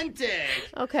dog. Authentic.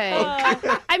 Okay.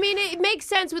 I mean, it makes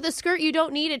sense with a skirt. You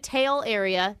don't need a tail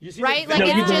area, right? the Like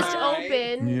belly, it's just right?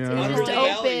 open. Yeah. It's Under just the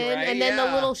open, belly, right? and then the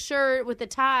Yeah. little shirt with the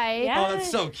tie. Yeah. Oh, that's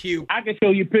so cute. I can show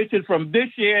you pictures from this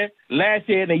year, last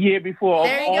year, and the year before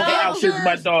There of you all go. the outfits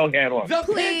my dog had on. The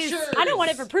Please. pictures. I don't want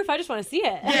it for proof. I just want to see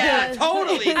it. Yeah,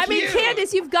 totally. I mean, Cute.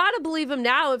 Candace, you've got to believe him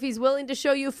now if he's willing to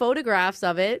show you photographs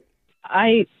of it.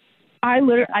 I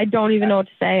literally, I don't even know what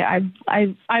to say.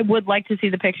 I would like to see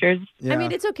the pictures. Yeah. I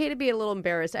mean, it's okay to be a little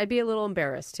embarrassed. I'd be a little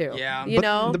embarrassed too. Yeah. You But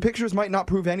know? the pictures might not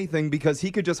prove anything because he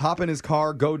could just hop in his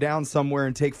car, go down somewhere,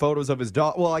 and take photos of his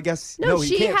dog. Well, I guess he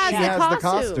she can't. has She the has costume. the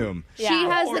costume. She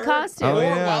has the costume. Oh, Or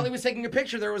yeah. while he was taking a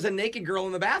picture, there was a naked girl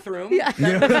in the bathroom that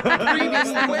was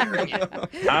previously wearing it.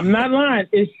 I'm not lying.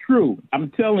 It's true. I'm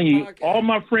telling you, all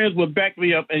my friends will back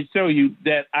me up and show you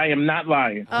that I am not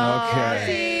lying.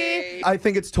 Okay. I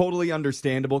think it's totally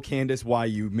understandable, Candace, why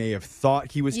you may have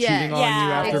thought he was cheating on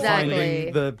you after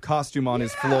finding the costume on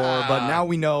his floor, but now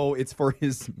we know it's for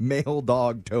his male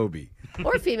dog, Toby.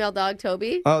 Or female dog,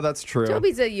 Toby. Oh, that's true.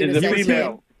 Toby's a It's a unisex.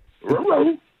 female.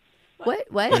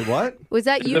 What? Wait, what? Was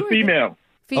that you? It's a female.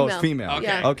 Female. Oh, it's female. Okay.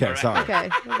 Yeah. Okay, sorry. Okay.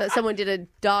 I thought someone did a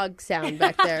dog sound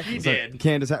back there. He did.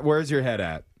 Candace, where's your head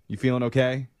at? You feeling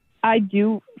okay? I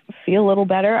do feel a little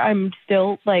better. I'm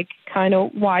still like kind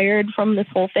of wired from this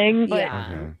whole thing, but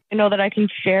I know that I can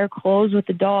share clothes with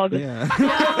the dog. Yeah.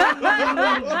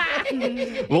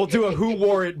 We'll do a who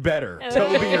wore it better,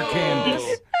 Toby or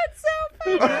Candace. That's so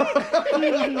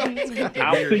funny.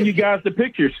 I'll send you guys the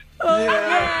pictures. Poor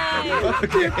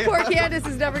Candace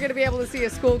is never going to be able to see a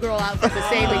schoolgirl outfit the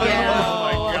same again.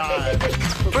 Oh, my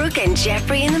God. Brooke and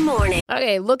Jeffrey in the morning.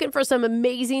 Okay, looking for some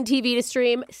amazing TV to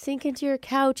stream? Sink into your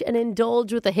couch and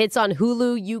indulge with the hits on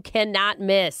Hulu you cannot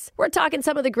miss. We're talking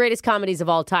some of the greatest comedies of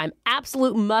all time.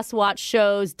 Absolute must-watch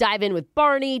shows. Dive in with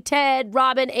Barney, Ted,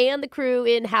 Robin, and the crew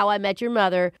in How I Met Your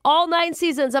Mother. All 9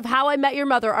 seasons of How I Met Your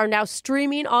Mother are now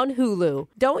streaming on Hulu.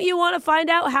 Don't you want to find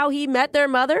out how he met their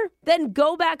mother? Then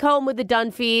go back home with the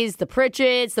Dunphys, the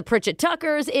Pritchett's, the Pritchett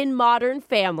Tuckers in Modern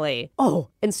Family. Oh,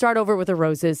 and start over with the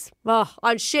Roses.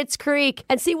 On Schitt's Creek.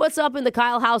 And see what's up in the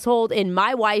Kyle household in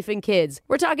My Wife and Kids.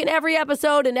 We're talking every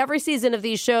episode and every season of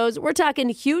these shows. We're talking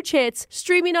huge hits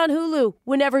streaming on Hulu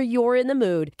whenever you're in the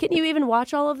mood. Can you even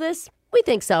watch all of this? We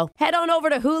think so. Head on over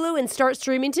to Hulu and start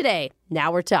streaming today.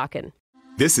 Now we're talking.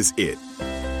 This is it.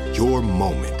 Your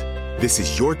moment. This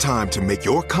is your time to make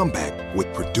your comeback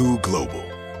with Purdue Global.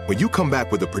 When you come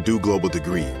back with a Purdue Global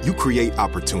degree, you create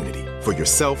opportunity for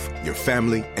yourself, your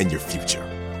family, and your future.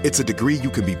 It's a degree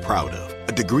you can be proud of,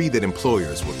 a degree that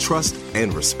employers will trust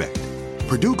and respect.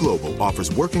 Purdue Global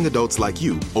offers working adults like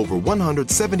you over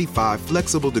 175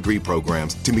 flexible degree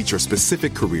programs to meet your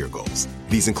specific career goals.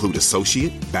 These include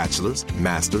associate, bachelor's,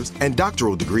 master's, and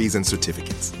doctoral degrees and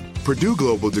certificates. Purdue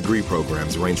Global degree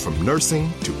programs range from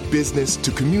nursing to business to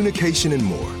communication and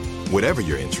more. Whatever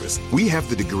your interest, we have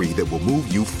the degree that will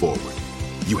move you forward.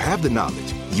 You have the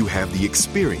knowledge, you have the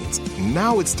experience.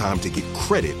 Now it's time to get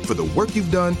credit for the work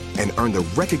you've done and earn the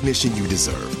recognition you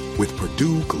deserve with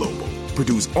Purdue Global,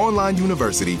 Purdue's online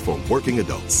university for working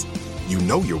adults. You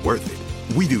know you're worth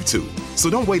it. We do too. So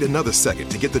don't wait another second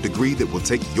to get the degree that will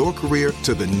take your career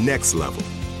to the next level.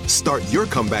 Start your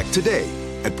comeback today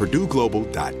at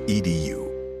purdueglobal.edu.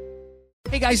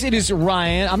 Hey guys, it is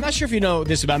Ryan. I'm not sure if you know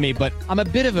this about me, but I'm a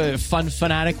bit of a fun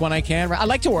fanatic when I can. I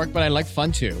like to work, but I like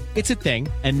fun too. It's a thing.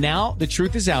 And now the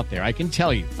truth is out there. I can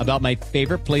tell you about my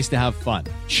favorite place to have fun.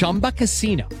 Chumba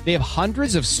Casino. They have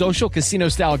hundreds of social casino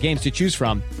style games to choose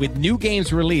from with new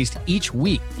games released each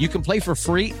week. You can play for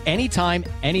free anytime,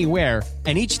 anywhere,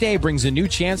 And each day brings a new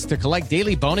chance to collect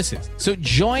daily bonuses. So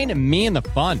join me in the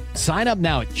fun. Sign up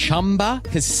now at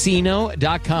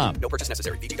ChumbaCasino.com. No purchase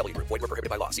necessary. VGW Group. Void where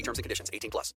prohibited by law. See terms and conditions.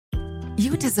 18+.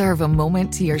 You deserve a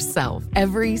moment to yourself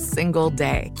every single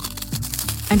day.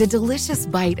 And a delicious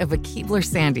bite of a Keebler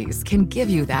Sandies can give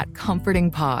you that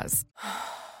comforting pause.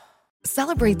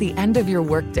 Celebrate the end of your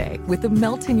workday with the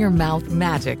melt-in-your-mouth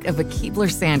magic of a Keebler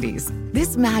Sandies.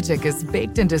 This magic is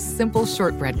baked into simple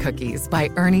shortbread cookies by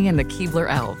Ernie and the Keebler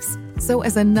Elves. So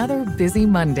as another busy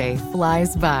Monday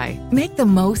flies by, make the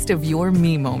most of your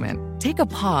me moment. Take a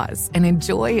pause and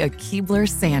enjoy a Keebler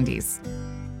Sandies.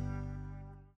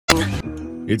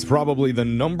 It's probably the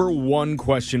number one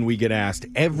question we get asked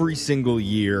every single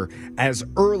year. As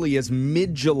early as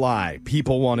mid-July,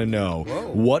 people want to know,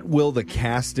 what will the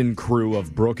cast and crew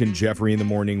of Brooke and Jeffrey in the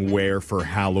Morning wear for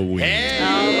Halloween?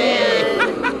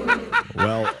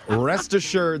 Well, rest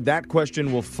assured, that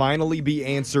question will finally be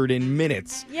answered in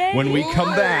minutes when we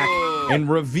come back and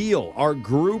reveal our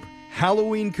group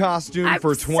Halloween costume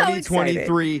for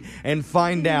 2023 and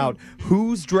find out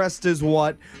who's dressed as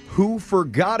what, who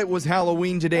forgot it was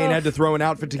Halloween today and had to throw an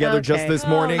outfit together just this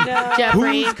morning,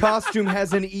 whose costume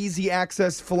has an easy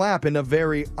access flap in a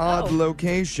very odd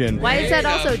location. Why is that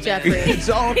also Jeffrey? It's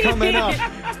all coming up.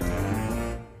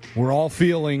 We're all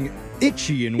feeling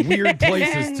itchy in weird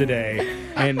places today,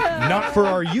 and not for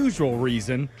our usual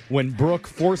reason, when Brooke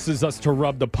forces us to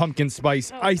rub the pumpkin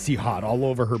spice icy hot all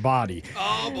over her body.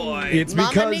 Oh, boy. It's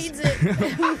because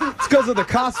it's because of the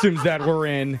costumes that we're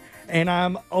in, and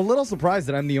I'm a little surprised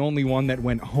that I'm the only one that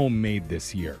went homemade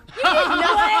this year.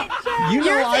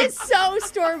 Yours is so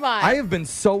store-bought. I have been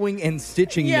sewing and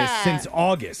stitching this since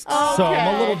August, so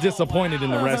I'm a little disappointed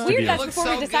in the rest of you. That's before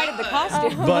we decided the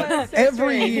costume. But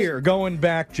every year, going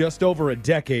back just over a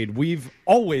decade, we've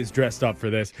always dressed up for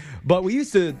this. But we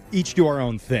used to each do our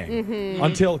own thing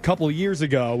until a couple of years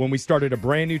ago when we started a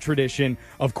brand new tradition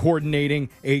of coordinating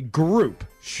a group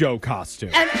show costume.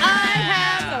 And I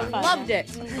have loved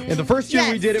it. And the first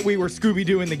year we did it, we were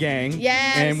Scooby-Doo and the gang.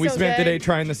 Yes, and we so spent the good. day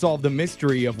trying to solve the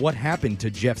mystery of what happened to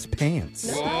Jeff's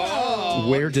pants.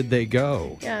 Where did they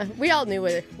go? Yeah, we all knew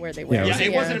where they were. Yeah,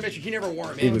 It wasn't a mission. He never wore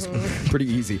them. It was pretty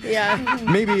easy. Yeah.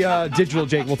 Maybe Digital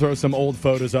Jake will throw some old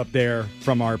photos up there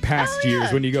from our past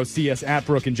years when you go see us at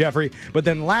Brooke and Jeffrey. But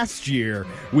then last year,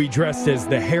 we dressed as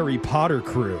the Harry Potter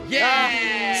crew.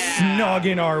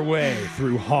 Snogging our way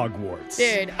through Hogwarts.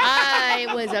 Dude, I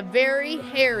was a very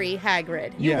hairy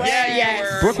Hagrid. Yes.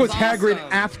 Yes. Brooke was Hagrid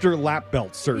after lap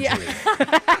belt surgery.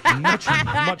 Much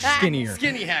skinnier.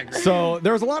 Skinny Hagrid. So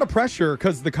there was a lot of pressure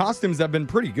because the costumes have been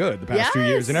pretty good the past 2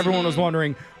 years, and everyone was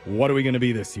wondering, what are we going to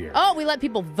be this year? Oh, we let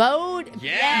people vote.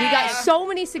 Yeah. We got so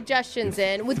many suggestions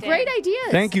in with great ideas.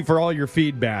 Thank you for all your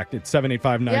feedback at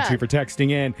 78592 for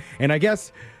texting in. And I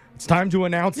guess it's time to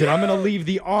announce it. I'm going to leave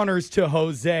the honors to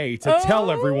Jose to tell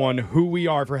everyone who we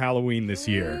are for Halloween this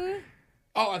year.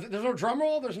 Oh, there's no drum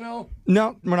roll? There's no...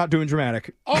 No, we're not doing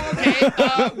dramatic. Okay,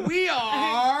 we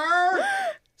are...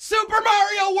 Super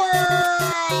Mario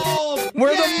World!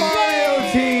 We're the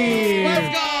Mario team!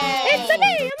 Let's go! It's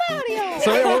me, Mario!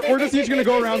 So we're just each going to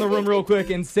go around the room real quick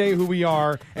and say who we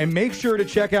are, and make sure to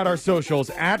check out our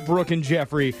socials at Brooke and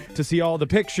Jeffrey to see all the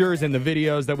pictures and the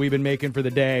videos that we've been making for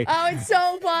the day. Oh, it's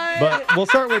so fun. But we'll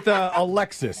start with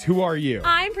Alexis. Who are you?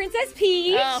 I'm Princess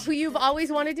Peach. Who you've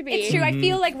always wanted to be. It's true. I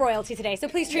feel like royalty today, so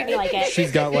please treat me like it.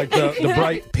 She's got like the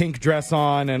bright pink dress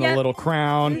on and a little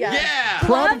crown.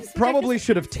 Probably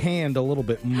should have tanned a little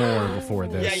bit more before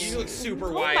this. Yeah, you look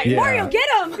super white. Mario, get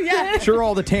him! Yeah. Sure,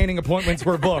 all the tanning appointments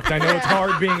were booked. I know it's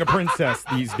hard being a princess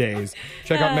these days.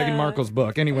 Check out Meghan Markle's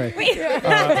book. Anyway,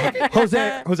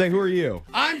 Jose, who are you?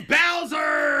 I'm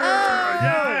Bowser!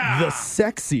 Yeah. The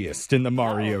sexiest in the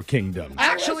Mario Kingdom.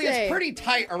 Actually, it's pretty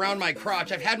tight around my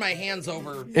crotch. I've had my hands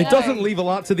over. It doesn't leave a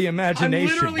lot to the imagination.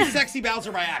 I'm literally sexy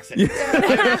Bowser by accident.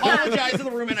 I apologize to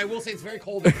the room, and I will say it's very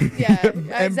cold.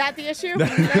 Is that the issue?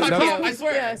 I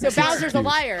swear. Yeah, so Bowser's a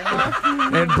liar.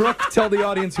 Huh? And Brooke, tell the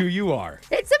audience who you are.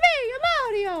 It's me,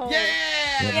 Mario.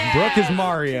 Yeah. Brooke is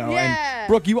Mario. Yeah. And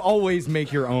Brooke, you always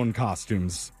make your own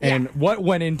costumes. And what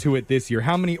went into it this year?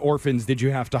 How many orphans did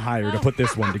you have to hire to put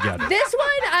this one together? This one,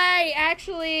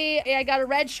 I got a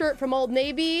red shirt from Old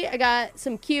Navy. I got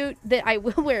some cute that I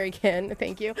will wear again.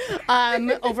 Thank you.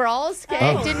 Overalls.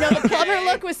 Okay. Didn't know the plumber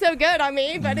look was so good on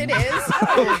me, but it is.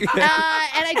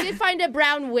 And I did find a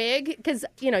brown wig because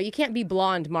you can't be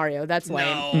blonde, Mario. That's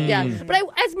lame. Yeah. But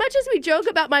as much as we joke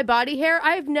about my body hair,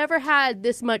 I've never had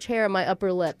this much hair on my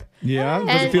upper lip. Yeah?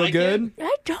 Does it feel good?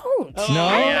 I don't. No?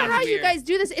 I don't know how you guys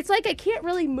do this. It's like I can't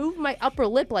really move my upper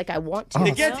lip like I want to.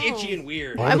 It gets itchy and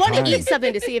weird. I want to eat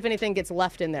something to see if anything gets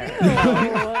left in there.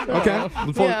 Okay,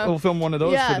 we'll film one of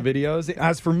those for the videos.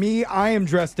 As for me, I am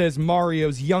dressed as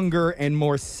Mario's younger and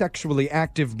more sexually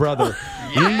active brother,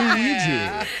 Luigi.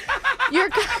 You're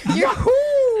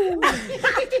I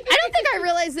don't think I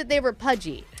realized that they were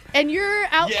pudgy. And your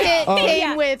outfit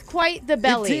came with quite the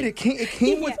belly. It did. It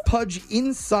came with pudge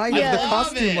inside of the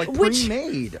costume, like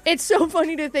pre-made. It's so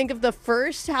funny to think of the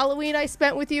first Halloween I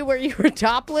spent with you where you were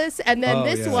topless, and then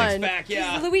this one. Six-pack,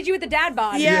 This is Luigi with the dad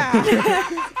bod. Yeah.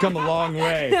 Come a long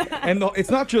way. And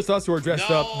it's not just us who are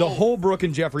dressed up. The whole Brooke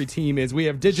and Jeffrey team is. We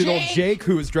have Digital Jake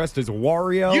who is dressed as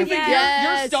Wario. You think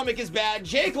your stomach is bad?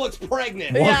 Jake looks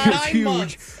pregnant. Wario's 9 huge.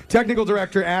 months. Technical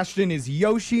director Ashton is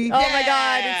Yoshi. Oh my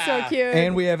God, it's so cute.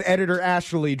 And we have editor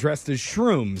Ashley dressed as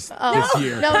Shrooms this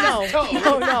year. No,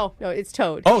 it's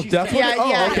Toad. Oh, that's what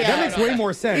okay. That makes Yeah. way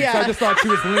more sense. Yeah. I just thought she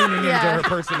was leaning into her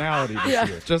personality this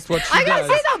year. Just what she I gotta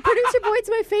does. say though, Producer Boyd's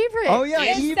my favorite. Oh yeah,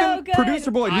 It's even so good. Producer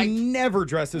Boyd, he never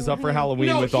dresses up for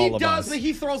Halloween with all of us.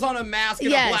 He throws on a mask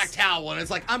and a black towel, and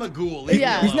it's like, I'm a ghoul.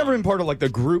 He's never been part of like the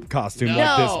group costume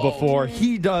like this No. before.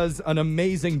 He does an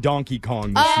amazing Donkey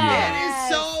Kong this year. It is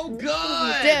so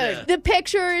good. Dude, the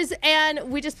pictures,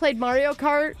 and we just played Mario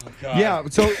Kart. Yeah,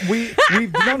 so we've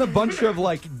done a bunch of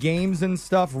like games and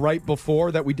stuff right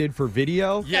before that we did for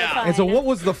video. Yeah. And so what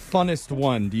was the funnest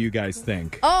one, do you guys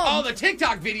think? Oh, the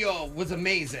TikTok video was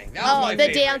amazing. That was my the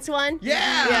favorite. dance one?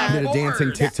 Yeah. We did a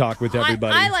dancing TikTok with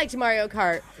everybody. I liked Mario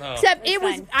Kart. Oh. Except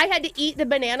I had to eat the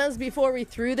bananas before we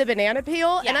threw the banana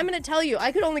peel. And I'm going to tell you,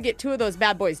 I could only get 2 of those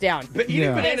bad boys down. But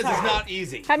eating bananas is not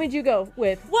easy. How many did you go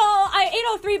with? Well, I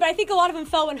 803, but I think a lot of them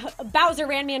fell when Bowser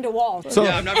ran me into walls. So-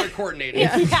 I'm not very coordinated.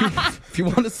 If you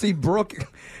want to see Brooke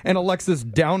and Alexis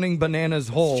downing bananas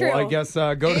whole, true. I guess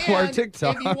go to our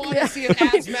TikTok. If you want to see an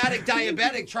asthmatic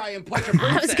diabetic try and punch a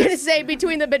princess. I was going to say,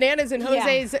 between the bananas and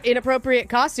Jose's inappropriate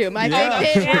costume, I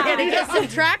think that we're going to get some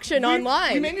traction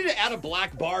online. We may need to add a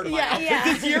black bar to my outfit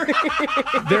this year.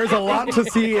 There's a lot to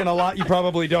see and a lot you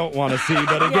probably don't want to see.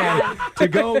 But again, to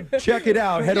go check it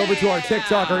out, head over to our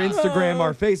TikTok, our Instagram,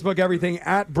 our Facebook, everything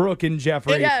at Brooke and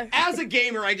Jeffrey. As a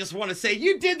gamer, I just want to say,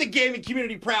 you did the gaming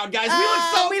community proud, guys.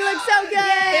 We look so good.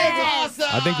 It's awesome.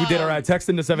 I think we did all right. Text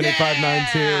into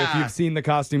 78592 if you've seen the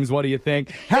costumes. What do you think?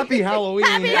 Happy Halloween,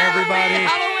 everybody.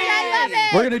 I love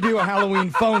it. We're going to do a Halloween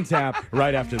phone tap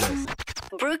right after this.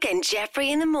 Brooke and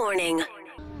Jeffrey in the morning.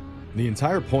 The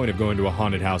entire point of going to a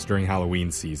haunted house during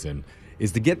Halloween season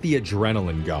is to get the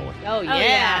adrenaline going. Oh,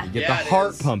 yeah. You get the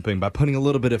heart pumping by putting a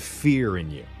little bit of fear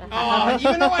in you. Oh,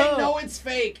 even though I know it's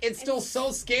fake, it's still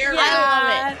so scary.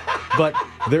 I love it. But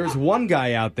there's one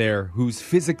guy out there who's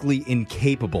physically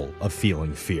incapable of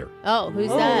feeling fear. Oh, who's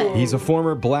that? He's a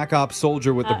former Black Ops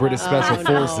soldier with the British Special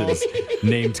Forces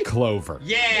named Clover.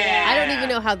 Yeah. I don't even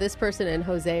know how this person and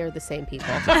Jose are the same people.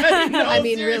 No, I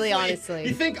mean, seriously. really, honestly.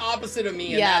 You think opposite of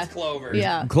me, and that's Clover.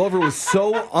 Yeah. Clover was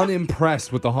so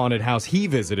unimpressed with the haunted house he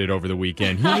visited over the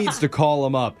weekend. He needs to call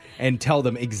them up and tell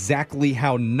them exactly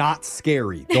how not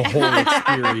scary the whole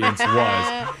experience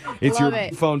was. It's Love your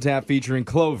it. phone tap featuring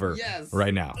Clover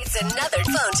right now. It's another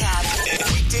phone tap.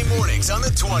 Weekday mornings on the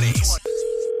 20s.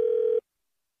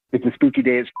 It's a spooky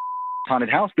day at Haunted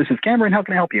House. This is Cameron. How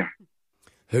can I help you?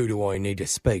 Who do I need to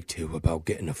speak to about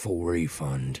getting a full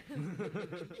refund?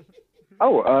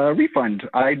 Oh, refund.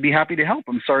 I'd be happy to help.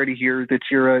 I'm sorry to hear that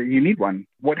you need one.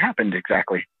 What happened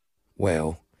exactly?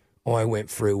 Well, I went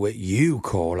through what you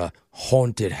call a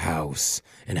haunted house,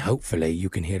 and hopefully you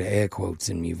can hear the air quotes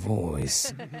in my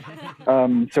voice.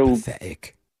 So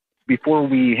Pathetic. before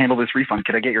we handle this refund,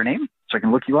 could I get your name so I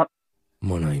can look you up?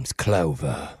 My name's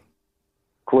Clover.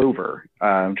 Clover.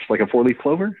 Just like a 4-leaf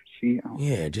clover?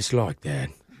 Yeah, just like that,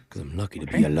 because I'm lucky to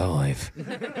be alive.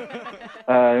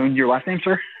 Your last name,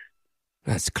 sir?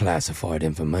 That's classified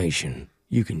information.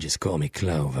 You can just call me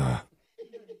Clover.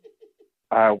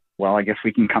 Well, I guess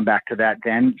we can come back to that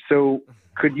then. So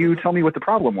could you tell me what the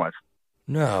problem was?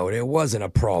 No, there wasn't a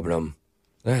problem.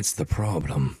 That's the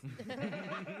problem.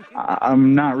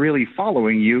 I'm not really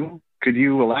following you. Could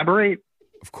you elaborate?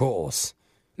 Of course.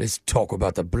 Let's talk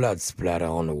about the blood splatter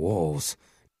on the walls.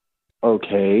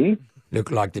 Okay. Look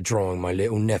like the drawing my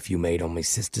little nephew made on my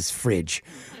sister's fridge.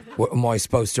 What am I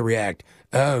supposed to react?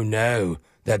 Oh no,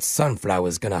 that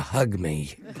sunflower's gonna hug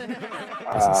me.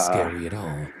 Doesn't scare me at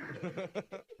all.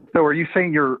 So are you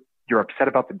saying you're upset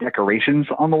about the decorations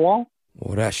on the wall?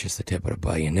 Well, that's just the tip of the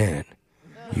bayonet.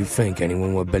 You think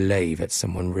anyone would believe that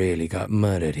someone really got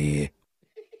murdered here?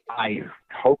 I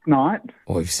hope not.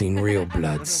 I've seen real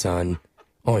blood, son.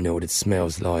 I know what it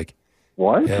smells like.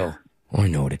 What? Hell, I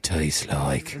know what it tastes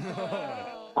like.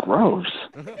 Gross.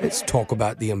 Let's talk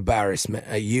about the embarrassment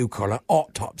you call an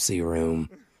autopsy room.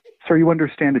 Sir, you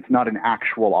understand it's not an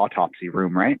actual autopsy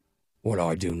room, right? What do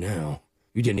I do now?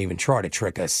 You didn't even try to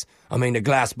trick us. I mean, the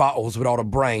glass bottles with all the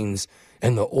brains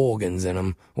and the organs in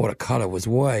them, well, the color was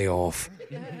way off.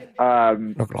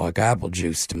 Looked like apple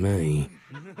juice to me.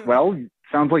 Well,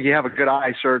 sounds like you have a good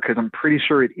eye, sir, because I'm pretty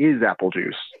sure it is apple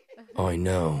juice. I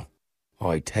know.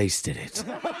 I tasted it.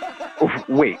 Oh,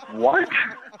 wait, what?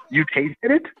 You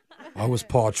tasted it? I was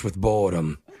parched with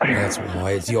boredom. That's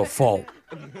why it's your fault.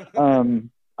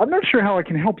 I'm not sure how I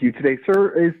can help you today,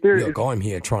 sir. Look, I'm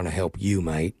here trying to help you,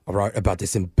 mate, all right, about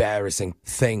this embarrassing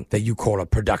thing that you call a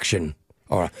production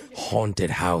or a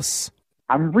haunted house.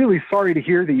 I'm really sorry to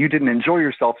hear that you didn't enjoy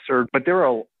yourself, sir, but there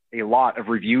are a lot of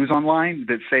reviews online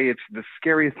that say it's the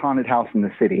scariest haunted house in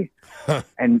the city.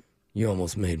 And you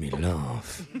almost made me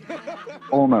laugh.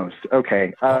 Almost.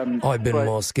 Okay. I've been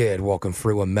more scared walking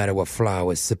through a meadow of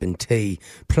flowers, sipping tea,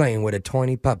 playing with a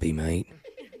tiny puppy, mate.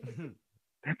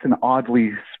 That's an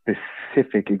oddly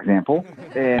specific example.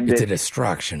 And it's a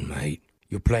distraction, mate.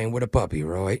 You're playing with a puppy,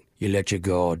 right? You let your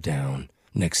guard down.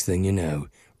 Next thing you know,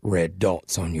 red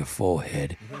dots on your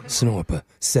forehead. Sniper,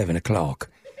 7 o'clock.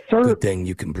 Sir, good thing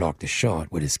you can block the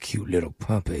shot with his cute little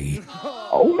puppy.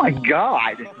 Oh, my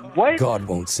God. What? God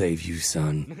won't save you,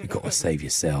 son. You gotta save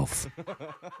yourself.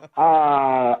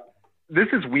 This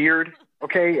is weird,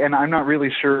 okay? And I'm not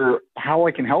really sure how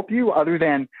I can help you other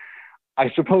than I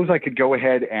suppose I could go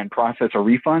ahead and process a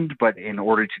refund, but in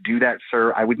order to do that,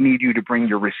 sir, I would need you to bring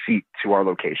your receipt to our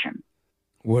location.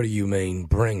 What do you mean,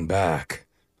 bring back?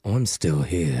 I'm still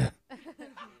here.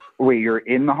 Wait, you're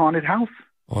in the haunted house?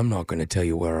 I'm not going to tell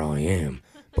you where I am,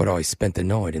 but I spent the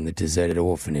night in the deserted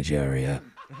orphanage area.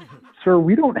 Sir,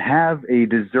 we don't have a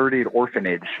deserted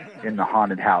orphanage in the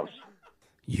haunted house.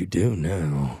 You do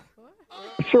now.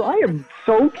 Sir, I am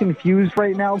so confused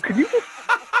right now. Could you just...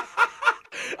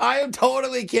 I am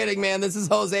totally kidding, man. This is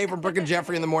Jose from Brooke and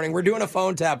Jeffrey in the Morning. We're doing a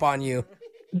phone tap on you.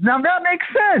 Now that makes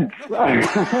sense.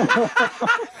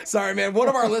 Sorry, man. One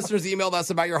of our listeners emailed us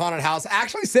about your haunted house,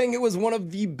 actually saying it was one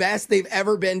of the best they've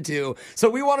ever been to. So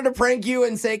we wanted to prank you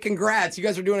and say congrats. You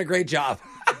guys are doing a great job.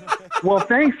 Well,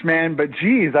 thanks, man. But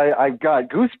geez, I've got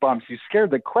goosebumps. You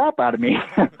scared the crap out of me.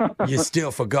 You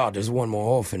still forgot there's one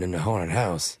more orphan in the haunted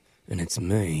house, and it's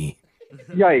me.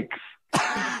 Yikes.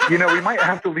 You know, we might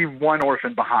have to leave one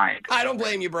orphan behind. I don't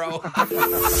blame you, bro.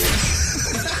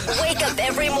 Wake up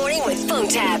every morning with phone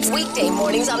taps. Weekday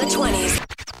mornings on the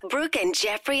 20s. Brooke and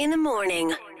Jeffrey in the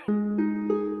Morning.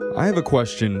 I have a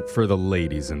question for the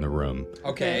ladies in the room.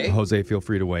 Okay. Jose, feel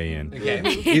free to weigh in. Okay.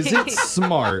 Is it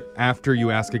smart, after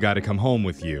you ask a guy to come home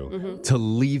with you, to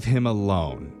leave him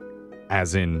alone?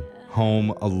 As in,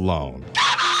 home alone.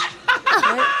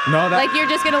 No, like you're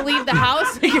just gonna leave the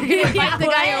house, you're gonna invite the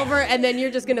guy over, and then you're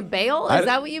just gonna bail? Is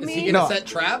that what you mean? Is he gonna set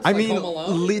traps? I like mean, Home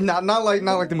Alone? not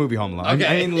like the movie Home Alone. Okay.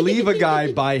 I mean, leave a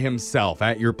guy by himself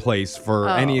at your place for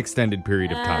any extended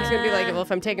period of time. It's gonna be like, well,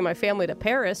 if I'm taking my family to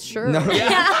Paris, sure. No.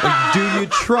 Like, do you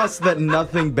trust that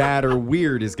nothing bad or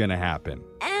weird is gonna happen?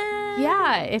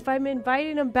 Yeah, if I'm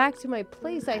inviting him back to my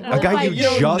place, I hope A guy you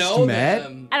just met?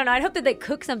 I don't know. I'd hope that they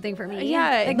cook something for me.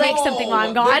 Yeah, like make something while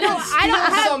I'm gone. I don't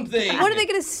have something. What are they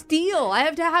gonna steal? I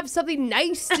have to have something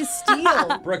nice to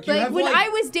steal. Brooke, you like have when like... I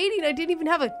was dating, I didn't even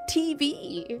have a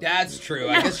TV. That's true.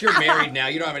 I guess you're married now.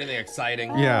 You don't have anything exciting.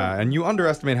 Yeah, and you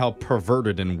underestimate how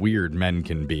perverted and weird men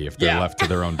can be if they're left to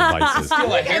their own devices.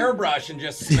 Steal a hairbrush and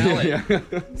just smell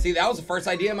it. See, that was the first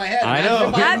idea in my head. I know.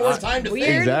 If I had more time to think.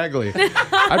 Exactly.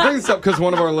 I bring this up because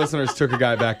one of our listeners took a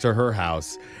guy back to her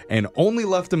house and only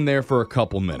left him there for a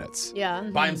couple minutes. Yeah.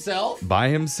 By himself? By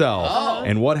himself. Oh.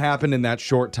 And what happened in that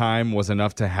short time was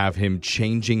enough to have him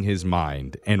changing his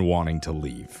mind and wanting to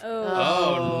leave.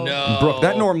 Oh, no. Brooke,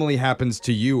 that normally happens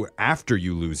to you after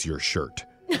you lose your shirt.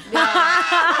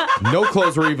 No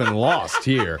clothes were even lost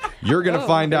here. You're going to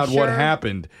find out what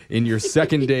happened in your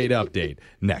second date update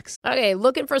next. Okay,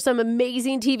 looking for some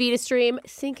amazing TV to stream?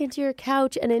 Sink into your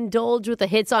couch and indulge with the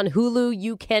hits on Hulu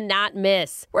you cannot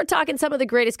miss. We're talking some of the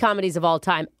greatest comedies of all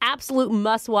time. Absolute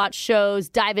must-watch shows.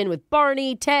 Dive in with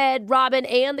Barney, Ted, Robin,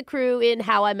 and the crew in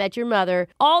How I Met Your Mother.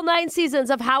 All 9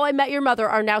 seasons of How I Met Your Mother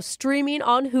are now streaming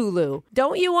on Hulu.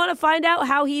 Don't you want to find out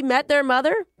how he met their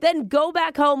mother? Then go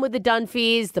back home with the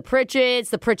Dunphys, the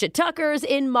Pritchett's, the Pritchett Tuckers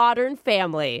in Modern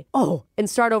Family. Oh, and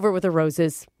start over with the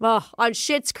Roses. Oh, on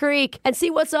Schitt's Creek. And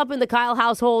see what's up in the Kyle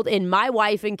household in My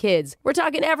Wife and Kids. We're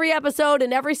talking every episode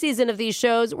and every season of these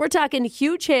shows. We're talking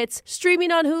huge hits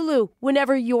streaming on Hulu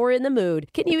whenever you're in the mood.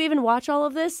 Can you even watch all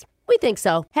of this? We think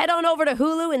so. Head on over to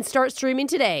Hulu and start streaming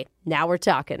today. Now we're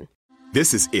talking.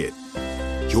 This is it.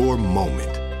 your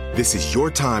moment. This is your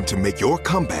time to make your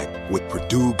comeback with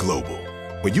Purdue Global.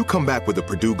 When you come back with a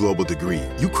Purdue Global degree,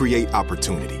 you create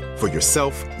opportunity for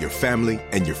yourself, your family,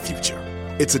 and your future.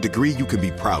 It's a degree you can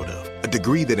be proud of, a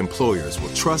degree that employers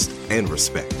will trust and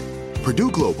respect.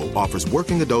 Purdue Global offers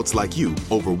working adults like you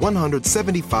over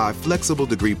 175 flexible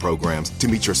degree programs to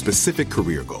meet your specific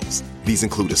career goals. These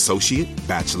include associate,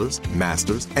 bachelor's,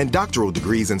 master's, and doctoral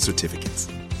degrees and certificates.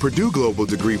 Purdue Global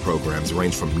degree programs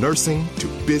range from nursing to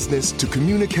business to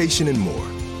communication and more.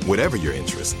 Whatever your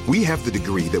interest, we have the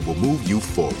degree that will move you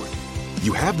forward.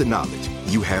 You have the knowledge,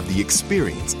 you have the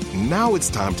experience. Now it's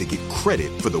time to get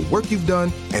credit for the work you've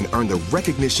done and earn the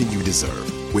recognition you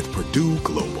deserve with Purdue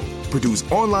Global, Purdue's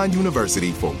online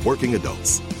university for working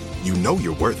adults. You know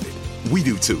you're worth it. We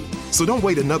do too. So don't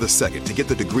wait another second to get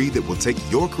the degree that will take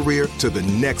your career to the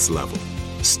next level.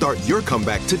 Start your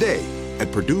comeback today at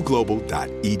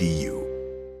purdueglobal.edu.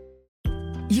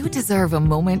 You deserve a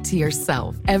moment to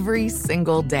yourself every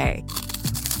single day.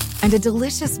 And a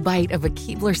delicious bite of a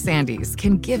Keebler Sandies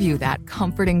can give you that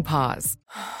comforting pause.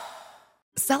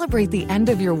 Celebrate the end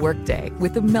of your workday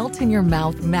with the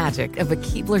melt-in-your-mouth magic of a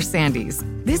Keebler Sandies.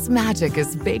 This magic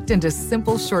is baked into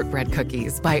simple shortbread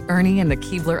cookies by Ernie and the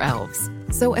Keebler Elves.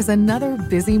 So as another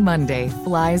busy Monday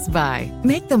flies by,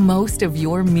 make the most of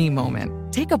your me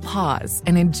moment. Take a pause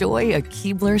and enjoy a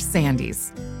Keebler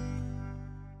Sandies.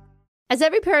 As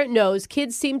every parent knows,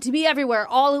 kids seem to be everywhere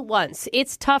all at once.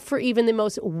 It's tough for even the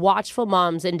most watchful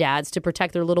moms and dads to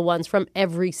protect their little ones from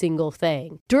every single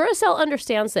thing. Duracell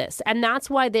understands this, and that's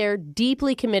why they're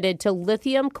deeply committed to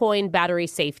lithium coin battery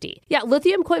safety. Yeah,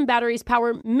 lithium coin batteries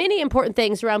power many important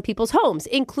things around people's homes,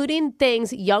 including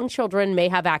things young children may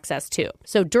have access to.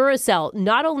 So Duracell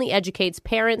not only educates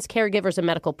parents, caregivers, and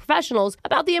medical professionals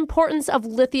about the importance of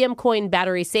lithium coin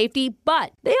battery safety,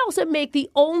 but they also make the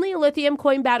only lithium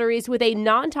coin batteries with a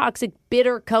non-toxic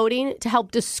bitter coating to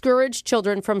help discourage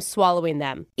children from swallowing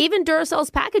them. Even Duracell's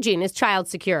packaging is child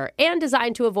secure and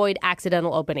designed to avoid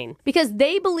accidental opening because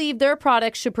they believe their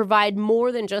products should provide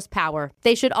more than just power.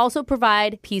 They should also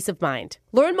provide peace of mind.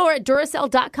 Learn more at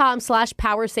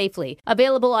Duracell.com/powersafely.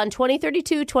 Available on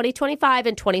 2032, 2025,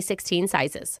 and 2016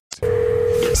 sizes.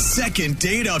 Second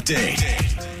date update.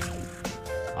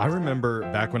 I remember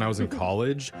back when I was in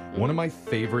college, one of my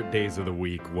favorite days of the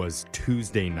week was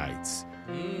Tuesday nights.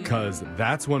 Because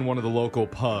that's when one of the local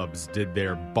pubs did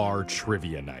their bar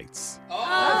trivia nights.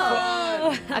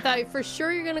 Oh, I thought for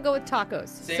sure you're going to go with tacos.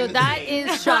 So that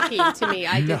is shocking to me.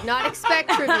 I did not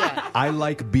expect trivia. I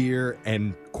like beer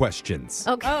and questions.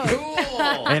 Okay. Cool.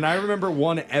 And I remember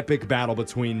one epic battle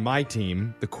between my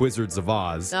team, the Quizzards of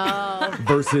Oz,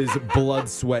 versus Blood,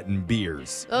 Sweat, and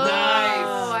Beers. Oh,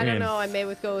 Nice. I don't know. I may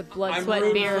go with blood, sweat,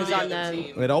 and beers on them.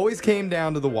 It always came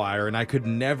down to the wire, and I could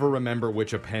never remember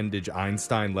which appendage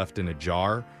Einstein left in a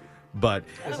jar. But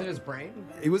Was it his brain?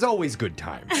 it was always good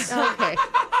times, Okay.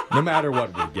 no matter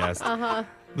what we guessed. Uh-huh.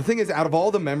 The thing is, out of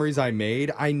all the memories I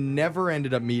made, I never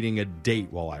ended up meeting a date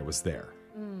while I was there.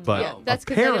 But Yeah, that's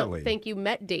because I apparently, don't think you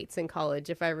met dates in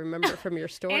college, if I remember from your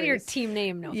stories. And your team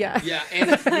name, no. Yeah. Yeah, and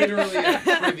it's literally a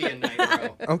trivia night,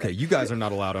 bro. okay, you guys are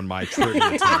not allowed on my trivia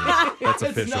team. That's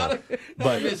official.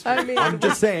 But I mean, I'm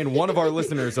just saying, one of our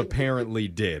listeners apparently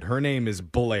did. Her name is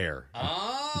Blair.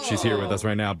 Oh. She's here with us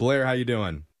right now. Blair, how you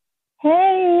doing?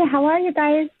 Hey, how are you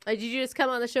guys? did you just come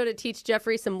on the show to teach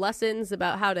Jeffrey some lessons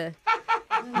about how to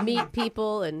meet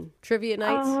people and trivia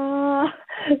nights?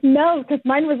 No, because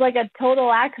mine was like a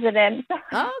total accident.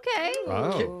 Okay.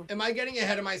 Oh. Am I getting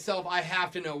ahead of myself? I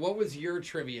have to know. What was your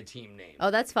trivia team name?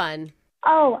 Oh, that's fun.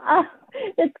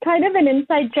 It's kind of an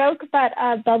inside joke, but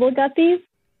Bubble Guppies.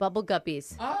 Bubble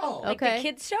Guppies. Oh. Like Okay. the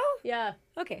kids show? Yeah.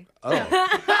 Okay. Oh.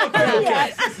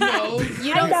 Yes. No.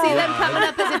 You don't see them coming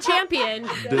up as a champion.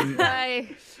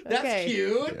 That's Okay.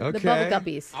 cute. The Okay. Bubble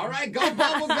Guppies. All right, go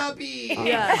Bubble Guppy.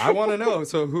 Yeah. I want to know.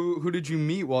 So, who did you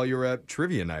meet while you were at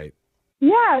trivia night?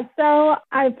 Yeah, so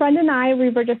a friend and I, we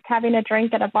were just having a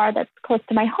drink at a bar that's close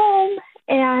to my home,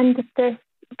 and this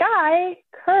guy,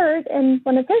 Kurt, and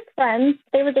one of his friends,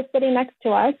 they were just sitting next to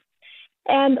us.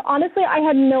 And honestly, I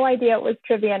had no idea it was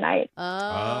trivia night.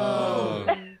 Oh.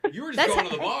 You were just going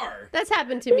to the bar. That's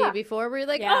happened to me before. Where you're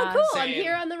like, Yeah. oh, cool, I'm Same.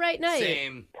 here on the right night.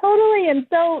 Same. Totally. And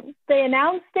so they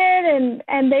announced it,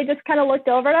 and they just kind of looked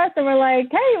over at us and were like,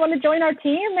 hey, you want to join our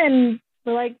team? And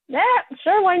we're like, yeah,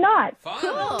 sure, why not? Fun.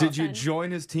 Cool. Did you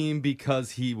join his team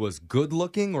because he was good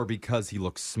looking or because he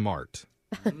looked smart?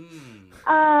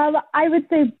 I would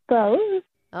say both.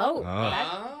 Oh.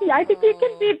 Yeah, I think you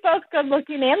can be both good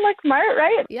looking and look smart,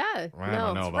 right? Yeah. I no.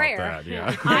 don't know about rare. that.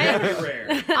 Yeah. Very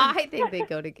rare. I think they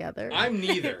go together. I'm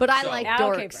neither. But I so- like Yeah,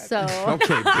 dorks, okay, so.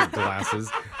 Okay, big glasses.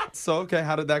 So, okay,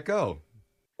 how did that go?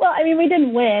 Well, I mean, we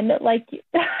didn't win. Like,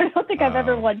 I don't think I've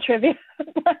ever won trivia,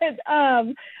 but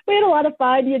we had a lot of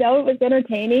fun. You know, it was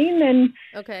entertaining, and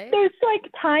there's like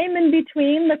time in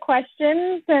between the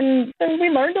questions, and so we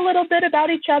learned a little bit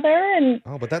about each other. And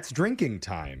but that's drinking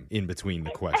time in between the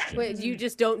questions. Wait, you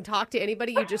just don't talk to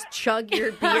anybody? You just chug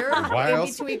your beer Why in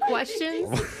else? between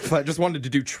questions? If I just wanted to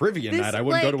do trivia night, I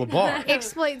wouldn't go to a bar.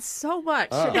 Explains so much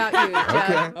Oh. about you,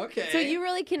 Jeff. Okay. So you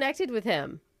really connected with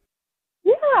him.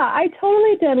 yeah, I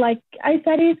totally did. Like, I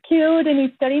said he's cute, and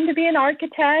he's studying to be an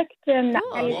architect, and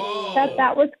I thought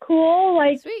that was cool.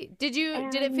 Like, Sweet. Did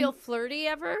it feel flirty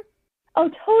ever? Oh,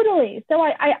 totally. So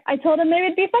I told him maybe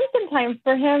it'd be fun sometime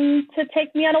for him to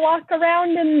take me on a walk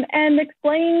around and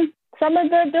explain some of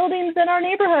the buildings in our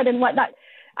neighborhood and whatnot.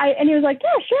 And he was like,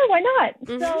 yeah, sure, why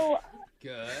not? So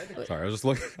Good. Sorry,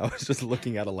 I was just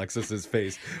looking at Alexis's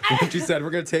face when she said we're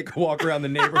going to take a walk around the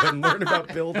neighborhood and learn about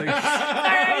buildings. Sorry,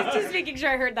 I was just making sure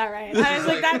I heard that right. I was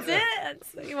like, that's it?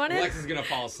 That's what you wanted? Alexa's going to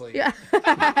fall asleep. Yeah.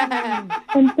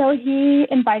 and so he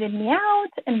invited me out,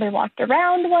 and we walked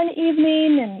around one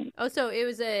evening, and Oh, so it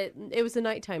was a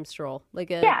nighttime stroll, like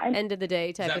a end of the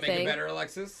day type Does of that make thing. it better,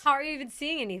 Alexis? How are you even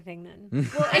seeing anything then?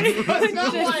 Well, it's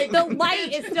not like the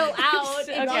light is still out.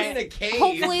 You're not in a cave.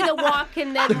 Hopefully, the walk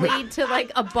can then lead to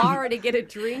like a bar to get a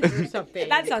drink or something.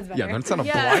 That sounds better. Yeah, that's not a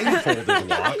blindfolded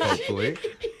walk, hopefully.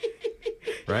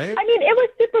 Right? I mean, it was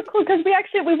super cool because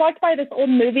we walked by this old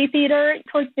movie theater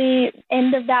towards the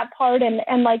end of that part,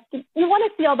 and like you want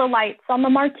to see all the lights on the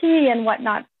marquee and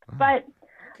whatnot. But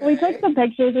we took some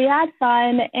pictures, we had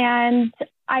fun, and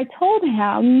I told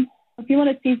him, if you want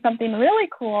to see something really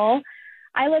cool,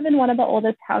 I live in one of the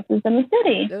oldest houses in the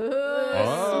city.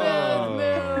 Smooth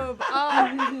move.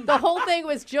 The whole thing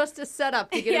was just a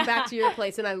setup to get him back to your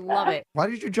place, and I love it. Why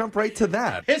did you jump right to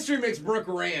that? History makes Brooke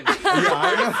Rand. Yeah,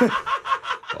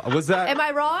 I know. Was that? Am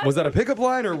I wrong? Was that a pickup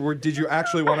line, or did you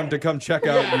actually want him to come check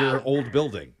out your old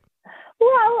building?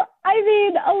 Well, I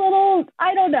mean, a little,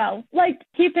 I don't know. Like,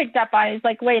 he picked up on it. He's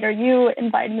like, wait, are you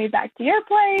inviting me back to your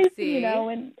place? See? You know,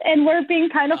 and we're being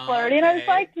kind of flirty. And I was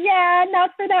like, yeah,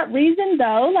 not for that reason,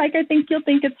 though. Like, I think you'll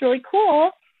think it's really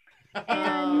cool.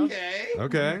 And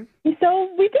Okay. so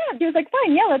we did. He was like,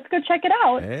 fine, yeah, let's go check it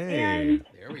out. Hey. And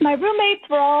my roommates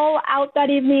were all out that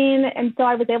evening, and so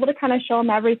I was able to kind of show him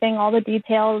everything, all the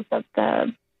details of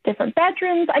the different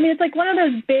bedrooms. I mean, it's like one of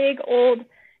those big old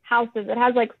houses. It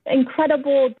has like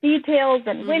incredible details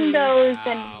and windows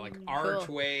and like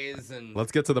archways and.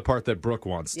 Let's get to the part that Brooke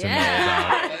wants to know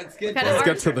Yeah. about. Let's get Let's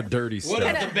get to the dirty What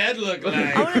stuff. does the bed look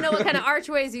like? I want to know what kind of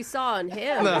archways you saw on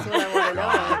him. That's what I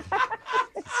want to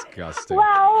know. Disgusting.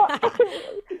 Well,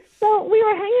 so we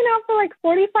were hanging out for like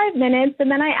 45 minutes, and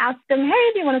then I asked him,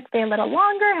 hey, do you want to stay a little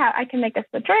longer? I can make us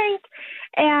a drink.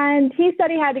 And he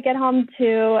said he had to get home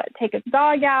to take his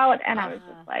dog out, and I was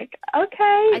just like,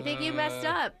 okay. I think you messed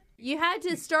up. You had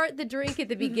to start the drink at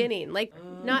the beginning, like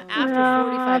not after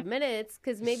 45 minutes,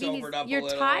 because maybe you're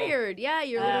tired. Yeah,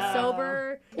 you're a little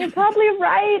sober. You're probably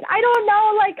right. I don't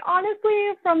know. Like, honestly,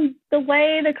 from the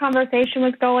way the conversation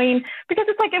was going, because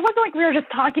it's like, it wasn't like we were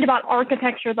just talking about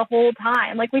architecture the whole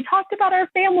time. Like, we talked about our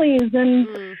families and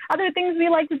other things we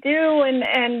like to do.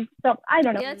 And so, I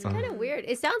don't know. Yeah, it's kind of weird.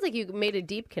 It sounds like you made a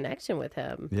deep connection with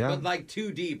him. Yeah. But like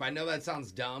too deep. I know that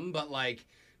sounds dumb, but like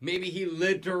maybe he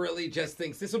literally just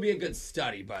thinks this will be a good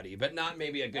study buddy, but not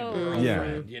maybe a good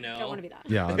girlfriend, you know? Don't want to be that.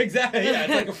 Yeah. Exactly. Yeah,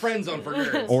 it's like a friend zone for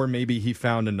nerds. Or maybe he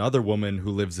found another woman who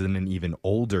lives in an even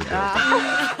older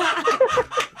building.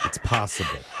 It's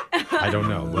possible. I don't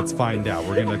know. Let's find out.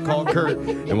 We're going to call Kurt,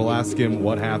 and we'll ask him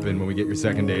what happened when we get your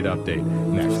second date update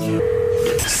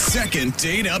next. Second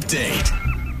date update.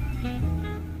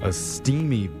 A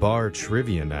steamy bar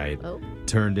trivia night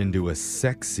turned into a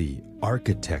sexy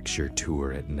architecture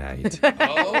tour at night,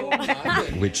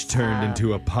 which turned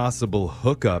into a possible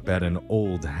hookup at an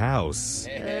old house.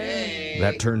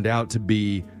 That turned out to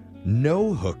be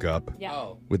no hookup,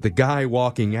 with the guy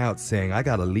walking out saying, I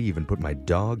gotta leave and put my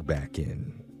dog back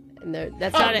in. And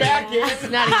that's not it's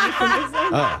not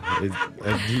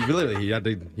a euphemism. He had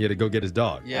to go get his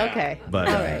dog. Yeah. Okay. But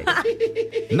all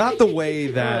right. not the way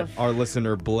that our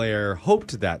listener Blair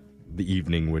hoped that the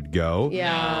evening would go.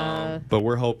 Yeah. But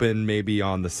we're hoping maybe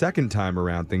on the second time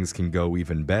around things can go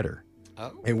even better.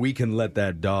 Oh. And we can let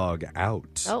that dog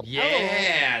out. Oh.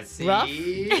 Yeah, see?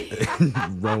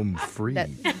 Roam free.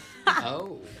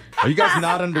 Oh. Are you guys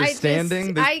not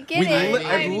understanding? I get it.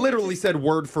 I've literally said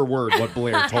word for word what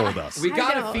Blair told us. We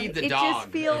got know. to feed the It dog just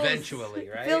feels- eventually,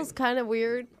 right? Feels kind of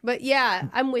weird, but yeah,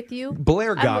 I'm with you.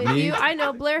 Blair got I'm with me. you. I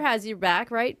know Blair has your back,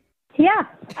 right? Yeah,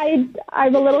 I'm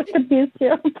a little confused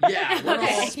too. Yeah, we're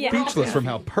all Speechless from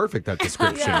how perfect that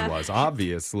description was,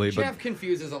 obviously. But Jeff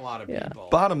confuses a lot of people.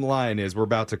 bottom line is we're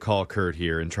about to call Kurt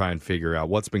here and try and figure out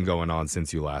what's been going on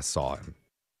since you last saw him.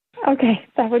 Okay,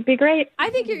 that would be great. I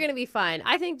think you're going to be fine.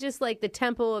 I think just like the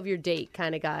tempo of your date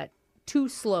kind of got too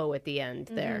slow at the end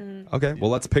there. Okay,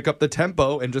 well, let's pick up the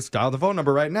tempo and just dial the phone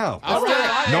number right now. All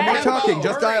right. No more Tempo. talking,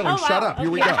 just Hurry. dialing. Shut up. Here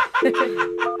we go.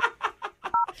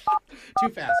 Too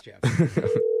fast, Jeff.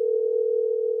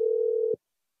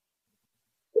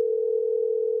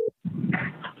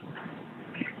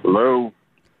 Hello.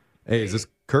 Hey, is this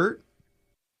Kurt?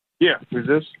 Yeah, who's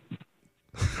this?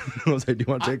 Jose, do you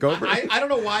want to take over? I don't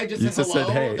know why I just You said just hello.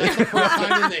 said hey. That's the first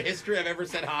time in the history I've ever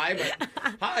said hi. But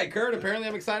hi, Kurt. Apparently,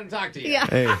 I'm excited to talk to you. Yeah.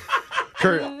 Hey,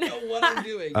 Kurt, I don't know what I'm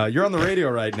doing. you're on the radio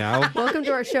right now. Welcome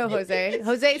to our show, Jose.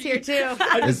 Jose's here too.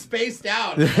 I just spaced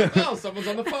out. Like, oh, someone's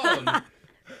on the phone.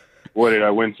 What, did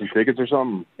I win some tickets or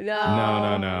something?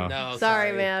 No. No.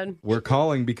 Sorry, man. We're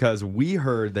calling because we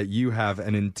heard that you have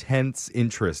an intense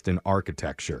interest in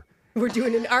architecture. We're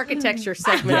doing an architecture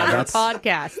segment on our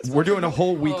podcast. We're doing a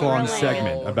whole week-long really?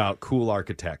 segment about cool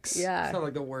architects. Yeah. Sound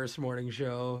like the worst morning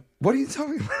show. What are you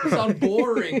talking about? Sound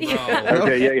boring, bro.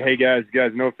 Okay, yeah, hey guys,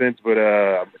 no offense, but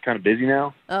I'm kind of busy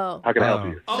now. Oh. How can I help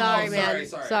you? Sorry, man.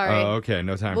 Sorry. Oh, okay,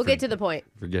 no time. We'll for, get to the point.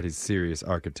 Forget his serious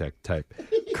architect type.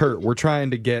 Kurt, we're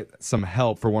trying to get some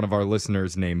help for one of our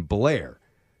listeners named Blair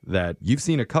that you've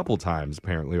seen a couple times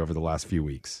apparently over the last few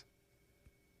weeks.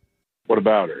 What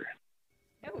about her?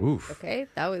 Oof. Okay,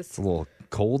 that was... It's a little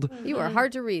cold. You are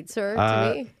hard to read, sir,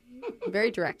 to me. Very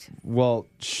direct. Well,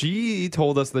 she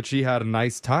told us that she had a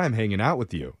nice time hanging out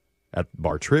with you at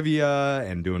bar trivia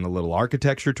and doing a little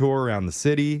architecture tour around the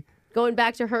city. Going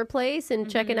back to her place and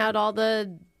checking out all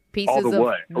the pieces All the of...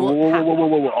 what?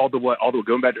 Whoa. All the what?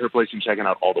 Going back to her place and checking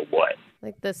out all the what?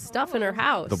 Like the stuff in her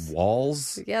house. The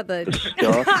walls, Yeah, the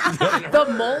Stuff?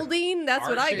 the molding. That's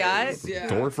what I got.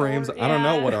 door frames. I don't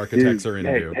know what architects are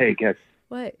into. Hey, guys.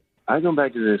 What? I go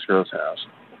back to this girl's house,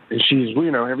 and she's,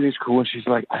 everything's cool, and she's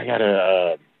like, I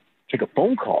gotta take a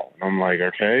phone call. And I'm like,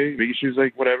 okay. She was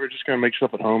like, whatever, just gonna make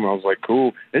stuff at home. And I was like,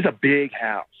 cool. It's a big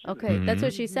house. Okay, that's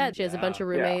what she said. She has a bunch of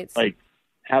roommates. Yeah, like,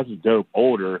 house is dope,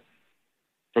 older.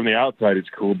 From the outside, it's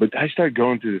cool. But I started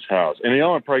going through this house, and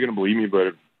y'all are probably gonna believe me,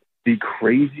 but the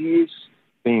craziest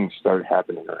things started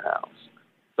happening in her house.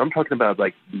 So I'm talking about,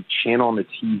 like, the channel on the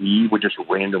TV would just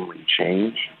randomly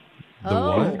change.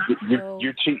 The what?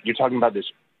 You're talking about this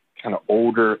kind of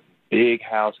older, big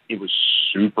house. It was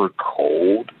super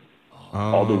cold.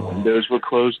 All the windows were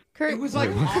closed. Kurt, It was like,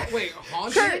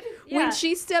 haunted? Kurt, when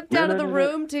she stepped out of the No.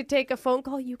 room to take a phone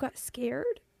call, you got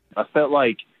scared? I felt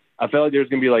like there was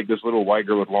gonna be like this little white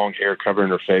girl with long hair covering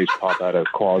her face pop out of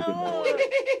a closet.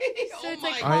 So it's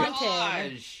like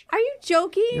haunted. Are you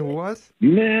joking? What?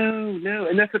 No,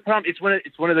 and that's the problem. It's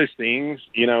one of those things,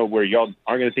 where y'all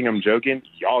aren't gonna think I'm joking.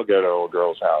 Y'all go to an old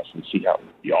girl's house and see how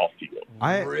y'all feel.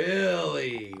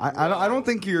 Really? I don't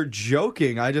think you're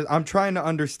joking. I'm trying to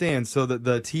understand. So that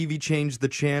the TV changed the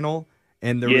channel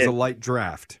and there was a light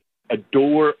draft. A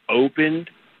door opened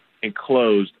and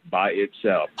closed by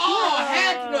itself. Oh,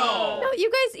 heck no! No,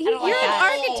 you guys, you're like an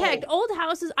that. architect. Old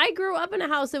houses, I grew up in a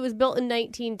house that was built in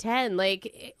 1910.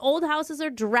 Like, old houses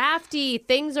are drafty.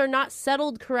 Things are not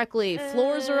settled correctly.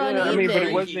 Floors are uneven. I mean, but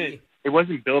it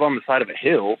wasn't built on the side of a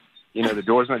hill. The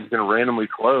door's not just going to randomly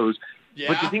close. Yeah.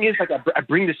 But the thing is, like, I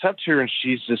bring this up to her, and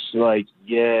she's just like,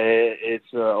 yeah,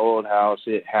 it's an old house.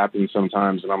 It happens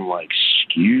sometimes. And I'm like,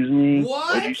 excuse me?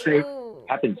 What? What'd you say?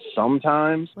 Happens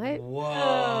sometimes? What?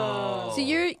 Whoa. So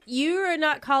you are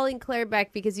not calling Claire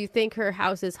back because you think her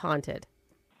house is haunted.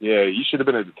 Yeah, you should have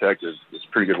been a detective. It's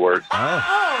pretty good work.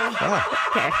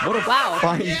 Okay. What a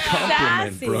fine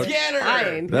compliment, Brooke. Get her.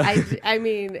 Fine. I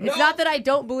mean, it's not that I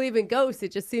don't believe in ghosts.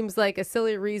 It just seems like a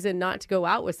silly reason not to go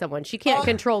out with someone. She can't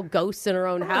control ghosts in her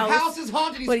own Her house. house is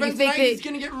haunted. He What, do you spends the think night. He's that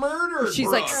going to get murdered. She's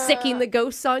like sicking the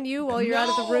ghosts on you while you're out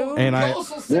of the room? And I-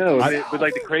 Ghosts will sick No, themselves. but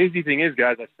like the crazy thing is,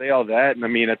 guys, I say all that, and I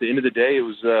mean, at the end of the day, it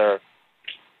was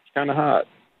kind of hot.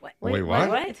 Wait,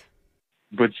 what?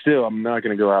 But still, I'm not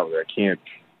going to go out with her. I can't.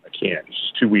 It's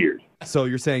just too weird. So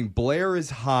you're saying Blair is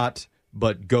hot,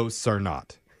 but ghosts are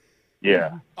not.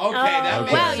 Yeah. Okay, that Oh,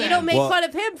 makes wow, sense. you don't make Well, fun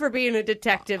of him for being a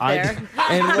detective there.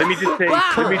 And Let me just take.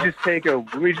 Wow. Let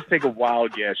me just take a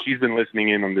wild guess. She's been listening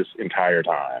in on this entire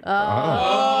time.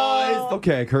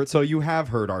 Okay, Kurt. So you have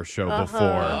heard our show before,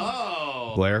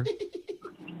 Oh. Blair.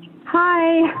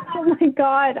 Hi. Oh my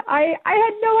God. I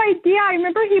had no idea. I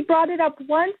remember he brought it up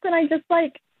once, and I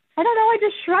I don't know. I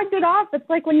just shrugged it off. It's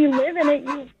like when you live in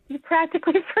it, you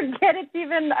practically forget it's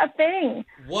even a thing.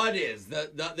 What is?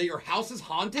 Your house is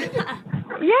haunted? Yeah,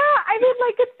 I mean,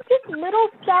 like, it's just little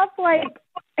stuff like,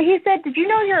 he said, did you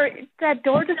know that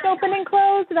door just opened and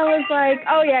closed? And I was like,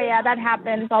 oh, yeah, that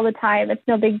happens all the time. It's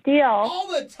no big deal. All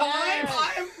the time?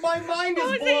 My mind is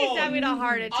blown. He's having a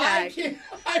heart attack.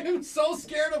 I am so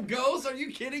scared of ghosts. Are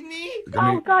you kidding me?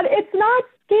 Oh, God, it's not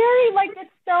scary. Like, it's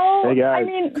so, Hey, guys. I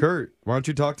mean. Kurt, why don't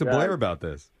you talk to Blair about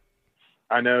this?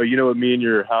 I know. You know what me and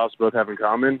your house both have in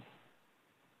common?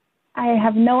 I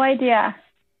have no idea.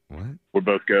 What? We're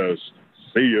both ghosts.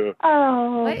 See ya.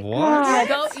 Oh, What?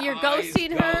 God. You're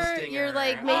ghosting her? You're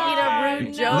like making a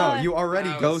rude joke? No, you already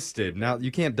ghosted. Now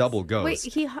you can't double ghost. Wait,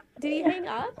 did he hang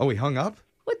up? Oh, he hung up?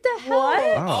 What the hell?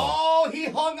 Oh. Oh, he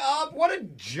hung up. What a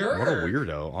jerk. What a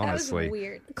weirdo, honestly. That was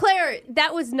weird. Claire,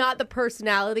 that was not the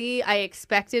personality I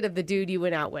expected of the dude you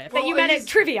went out with. That you met at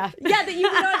trivia. Yeah, that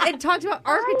you went out and talked about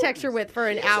architecture with for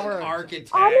an hour.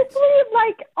 Architect. Honestly,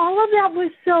 like, all of that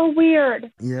was so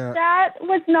weird. Yeah. That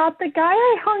was not the guy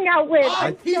I hung out with.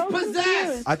 Oh, he's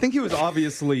possessed. I think he was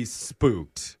obviously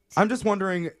spooked. I'm just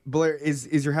wondering, Blair,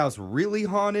 is your house really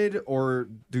haunted, or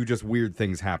do just weird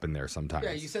things happen there sometimes?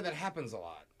 Yeah, you said that happens a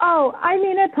lot. Oh, I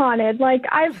mean, it's haunted. Like,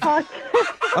 I've talked to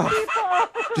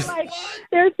people. Like,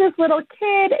 there's this little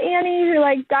kid, Annie, who,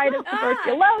 like, died of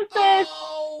tuberculosis.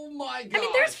 Oh, my God. I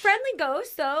mean, there's friendly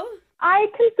ghosts, though. I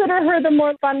consider her the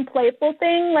more fun, playful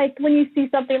thing. Like, when you see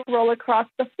something roll across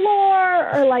the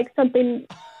floor, or, like, something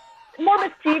more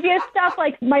mischievous stuff.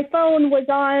 Like, my phone was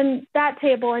on that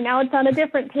table, and now it's on a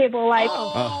different table. Like,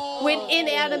 when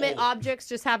inanimate objects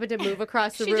just happen to move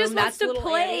across the She room, just wants that's to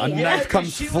play. A knife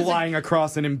comes flying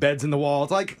across and embeds in the wall.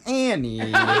 It's like, Annie,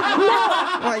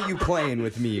 why are you playing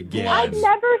with me again? I've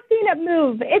never seen it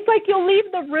move. It's like you'll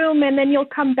leave the room and then you'll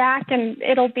come back and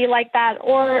it'll be like that.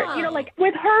 Or, you know, like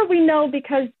with her, we know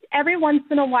because every once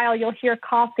in a while you'll hear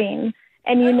coughing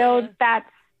and you know that's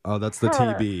Oh, that's the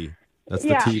her. TB. That's the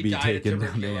Yeah. TB taken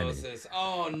down Annie.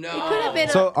 Oh, no. It could have been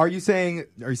So are you saying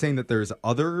that there's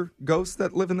other ghosts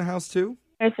that live in the house too?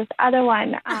 There's this other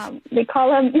one. They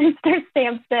call him Mr.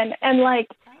 Sampson. And, like,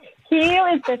 he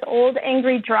is this old,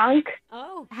 angry drunk.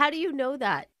 Oh, how do you know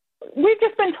that? We've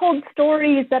just been told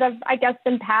stories that have, I guess,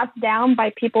 been passed down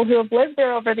by people who have lived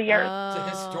there over the years. It's a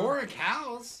historic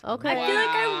house. Okay. I feel like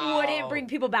I wouldn't bring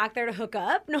people back there to hook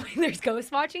up, knowing there's ghosts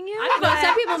watching you. I don't know. but-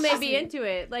 Some people may be into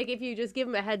it. Like, if you just give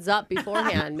them a heads up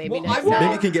beforehand, maybe next Maybe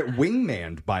time. you can get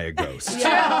wingmanned by a ghost.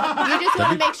 Yeah. You just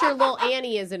want to make sure little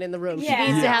Annie isn't in the room. Yeah.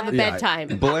 She needs to have a Yeah. bedtime.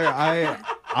 Blair,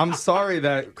 I'm sorry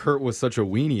that Kurt was such a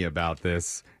weenie about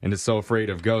this and is so afraid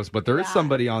of ghosts, but there is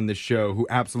somebody on this show who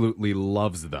absolutely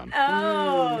loves them.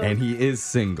 Oh. And he is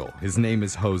single. His name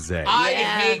is Jose. I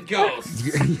hate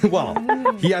ghosts. Well,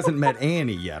 he hasn't met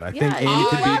Annie yet. I think Yeah, Annie you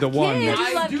could be love the one kids.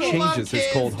 that You love kids. changes his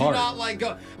cold Do heart. not like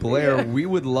ghosts. Blair, we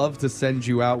would love to send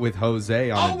you out with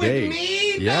Jose on a with date.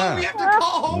 me? No, Yeah. we have to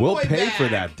call We'll Homeboy pay back. for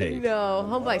that date. No,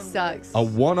 homeboy sucks. A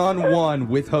one-on-one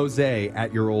with Jose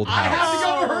at your old I have house. to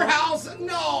go to her house?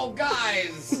 No,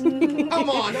 guys. Come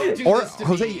on, don't do Or this to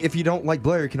Jose, me. if you don't like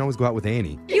Blair, you can always go out with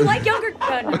Annie. You like younger?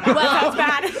 Well, that's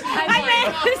bad. I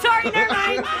meant. Sorry, never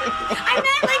mind. I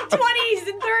meant like 20s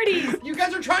and 30s. You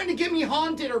guys are trying to get me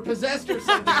haunted or possessed or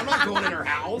something. I'm not going in her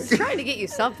house. Trying to get you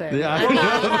something. Yeah.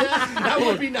 That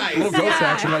would be nice. A little ghost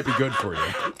action might be good for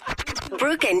you.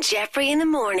 Brooke and Jeffrey in the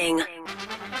morning.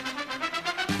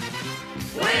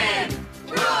 Win!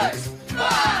 Brooks!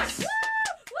 Bucks!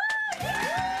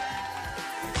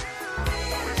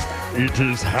 It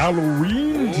is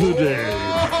Halloween today.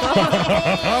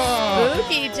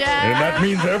 Spooky, Jeff. And that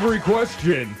means every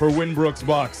question for Winbrooks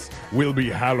Bucks will be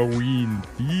Halloween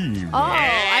themed. Oh,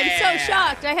 I'm so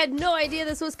shocked. I had no idea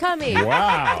this was coming.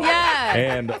 Wow. Yeah.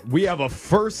 And we have a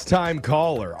first-time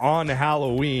caller on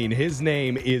Halloween. His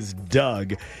name is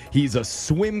Doug. He's a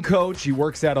swim coach. He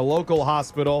works at a local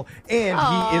hospital. And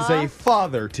he is a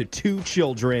father to 2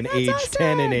 children, aged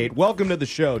 10 and 8. Welcome to the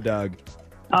show, Doug.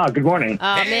 Good morning.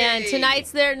 Oh, man,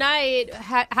 tonight's their night.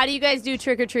 How do you guys do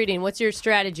trick-or-treating? What's your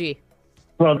strategy?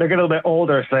 Well, they're getting a little bit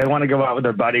older, so they want to go out with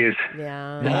their buddies.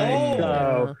 Yeah.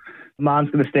 So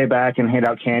mom's going to stay back and hand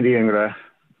out candy. I'm going to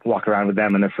walk around with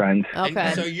them and their friends.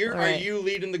 Okay. So are you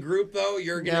leading the group though?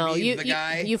 You're gonna be the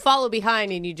guy. You follow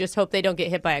behind and you just hope they don't get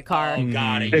hit by a car. Oh,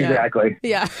 got it. Exactly.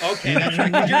 Yeah. Okay, that's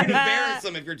right. 'Cause you're gonna embarrass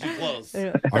them if you're too close.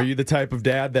 Are you the type of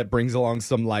dad that brings along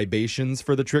some libations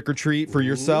for the trick-or-treat for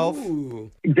yourself?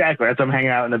 Exactly. That's why I'm hanging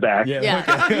out in the back. Yeah.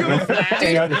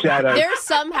 Hanging out in the shadows. There's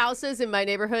some houses in my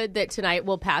neighborhood that tonight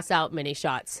will pass out mini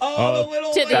shots. Oh, the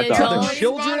little to the That's adults. The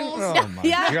children? Oh, my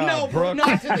Yeah. God, No, Brooke.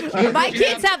 not to the kids. My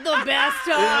kids have the best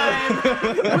time.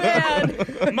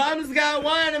 wine. Mom's got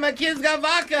wine and my kids got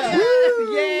vodka.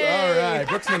 All right,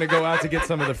 Brooke's going to go out to get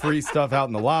some of the free stuff out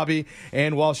in the lobby.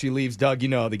 And while she leaves, Doug, you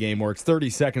know how the game works. 30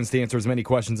 seconds to answer as many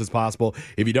questions as possible.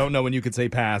 If you don't know when you could say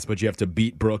pass, but you have to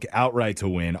beat Brooke outright to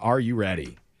win. Are you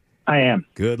ready? I am.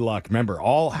 Good luck. Remember,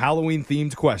 all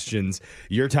Halloween-themed questions.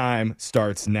 Your time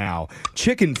starts now.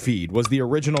 Chicken feed was the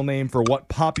original name for what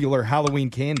popular Halloween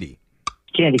candy?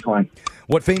 Candy corn.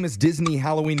 What famous Disney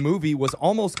Halloween movie was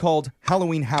almost called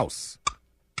Halloween House?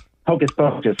 Hocus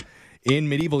Pocus. In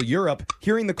medieval Europe,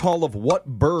 hearing the call of what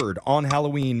bird on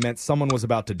Halloween meant someone was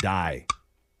about to die?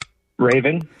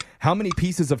 Raven. How many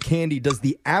pieces of candy does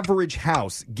the average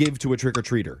house give to a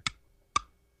trick-or-treater?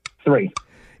 3.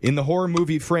 In the horror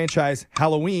movie franchise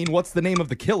Halloween, what's the name of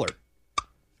the killer?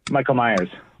 Michael Myers.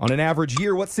 On an average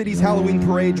year, what city's Halloween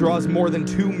parade draws more than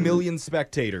 2 million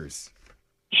spectators?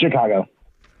 Chicago.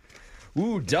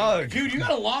 Ooh, Doug. Dude, you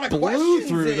got a lot of blew questions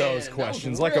through in. those That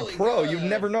questions was like a really pro. good. You'd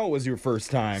never know it was your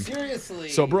first time. Seriously.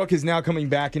 So Brooke is now coming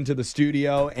back into the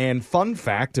studio, and fun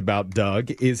fact about Doug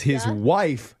is his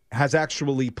wife has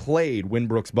actually played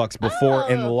Winbrooks Bucks before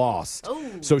and lost.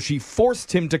 So she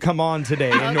forced him to come on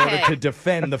today in order to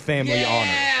defend the family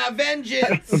honor. Yeah,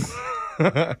 vengeance.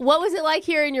 What was it like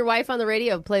hearing your wife on the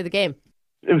radio play the game?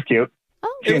 It was cute.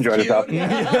 She enjoyed herself.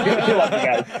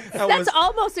 That's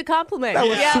almost a compliment. That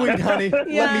was sweet, honey. Let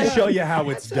me show you how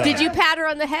it's done. Did you pat her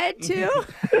on the head, too?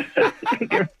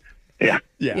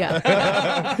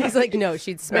 Yeah. He's like, no,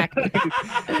 she'd smack me.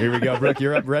 Here we go. Brooke,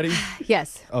 you're up. Ready?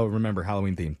 Yes. Oh, remember,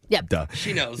 Halloween theme. Yep. Duh.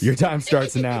 She knows. Your time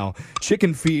starts now.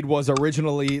 Chicken feed was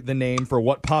originally the name for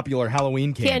what popular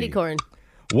Halloween candy? Candy corn.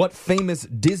 What famous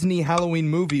Disney Halloween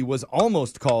movie was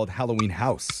almost called Halloween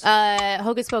House?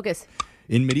 Hocus Pocus.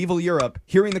 In medieval Europe,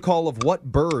 hearing the call of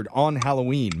what bird on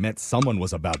Halloween meant someone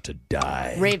was about to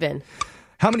die? Raven.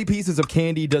 How many pieces of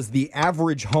candy does the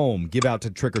average home give out to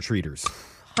trick-or-treaters?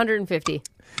 150.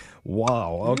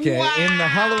 Wow. Okay. In the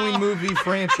Halloween movie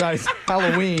franchise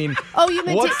Halloween, you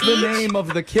meant what's to the eat? name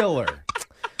of the killer?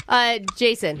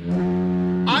 Jason.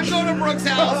 I'm going to Brooke's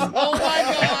house. Oh, my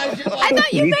gosh. I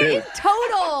thought you meant in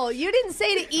total. You didn't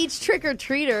say to each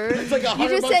trick-or-treater. It's like you 100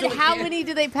 just bucks said on the how can. many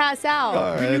do they pass out?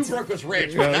 All We right, knew Brooke was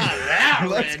rich, but not that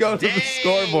Let's rich. go to the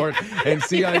scoreboard and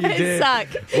see how you guys did suck.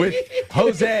 with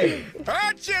Jose.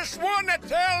 I just want to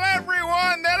tell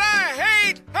everyone that I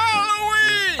hate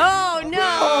Halloween. Oh,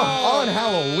 no. On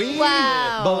Halloween?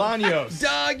 Wow. Bolaños.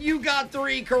 Doug, you got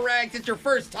 3 correct. It's your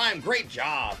first time. Great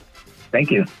job. Thank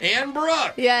you. And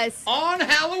Brooke. Yes. On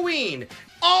Halloween,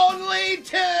 only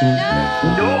 2. Noise.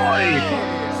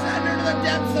 Send her to the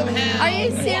depths of hell. Are you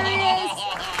serious?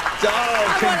 Doug, I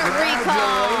want a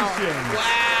recall. congratulations.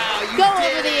 Wow, you Go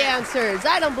did over the it. answers.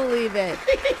 I don't believe it.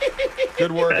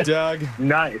 Good work, Doug.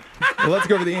 Nice. Well, let's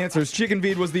go over the answers. Chicken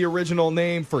feed was the original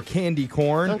name for candy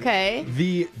corn. Okay.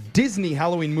 The Disney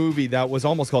Halloween movie that was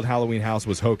almost called Halloween House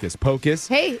was Hocus Pocus.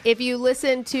 Hey, if you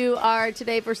listen to our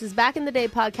Today versus Back in the Day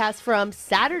podcast from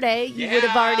Saturday, you would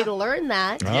have already learned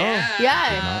that. Oh.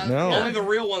 Yeah. No. Only the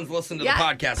real ones listen to the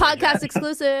podcast. Podcast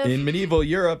exclusive. In medieval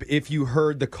Europe, if you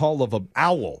heard the call of an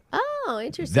owl, Oh,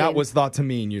 interesting. that was thought to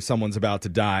mean someone's about to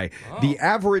die. The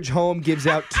average home gives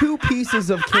out 2 pieces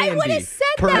of I would candy have said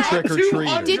per that.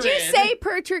 trick-or-treater. Did you say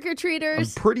per I'm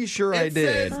trick-or-treaters? pretty sure I It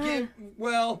did. says,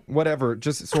 well, Whatever,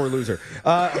 just sore loser.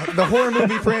 The horror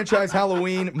movie franchise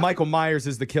Halloween, Michael Myers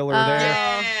is the killer there.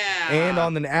 yeah. And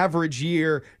on an average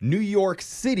year, New York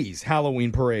City's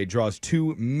Halloween parade draws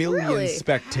 2 million Really?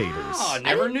 spectators. Oh,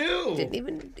 never knew.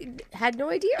 Had no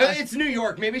idea. It's New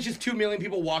York. Maybe it's just 2 million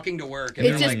people walking to work. And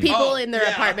It's they're just like, people oh, in their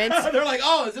yeah. apartments. They're like,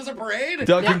 oh, is this a parade?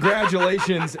 Doug,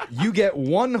 congratulations. You get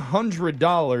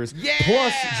 $100. Yeah.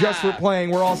 Plus, just for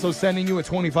playing, we're also sending you a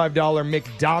 $25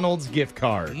 McDonald's gift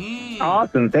card.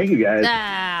 Awesome. Thank you, guys.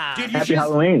 Ah. Dude, you Happy should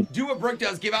Halloween. do what Brooke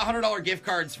does. Give out $100 gift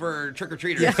cards for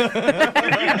trick-or-treaters.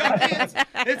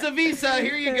 It's a Visa.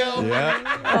 Here you go.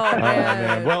 Yeah. Oh,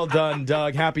 Man. Well done,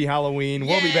 Doug. Happy Halloween.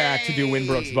 We'll be back to do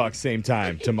Winbrooks Bucks same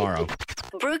time tomorrow.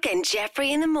 Brooke and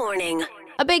Jeffrey in the morning.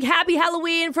 A big happy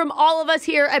Halloween from all of us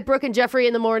here at Brooke and Jeffrey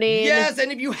in the morning. Yes,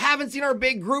 and if you haven't seen our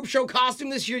big group show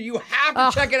costume this year, you have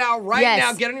to check it out right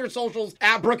now. Get on your socials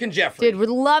at Brooke and Jeffrey. Dude, we're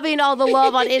loving all the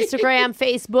love on Instagram,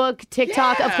 Facebook,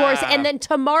 TikTok, of course. And then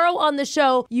tomorrow on the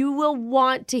show, you will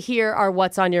want to hear our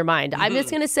What's on Your Mind. I'm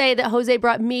just going to say that Jose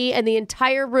brought me and the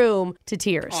entire room to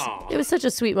tears. It was such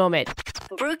a sweet moment.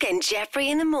 Brooke and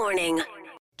Jeffrey in the morning.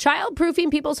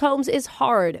 Childproofing people's homes is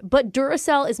hard, but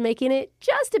Duracell is making it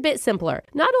just a bit simpler.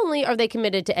 Not only are they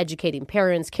committed to educating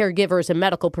parents, caregivers, and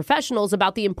medical professionals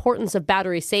about the importance of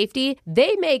battery safety,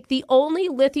 they make the only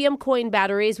lithium coin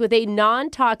batteries with a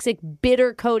non-toxic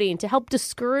bitter coating to help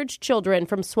discourage children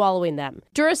from swallowing them.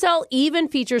 Duracell even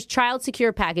features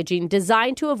child-secure packaging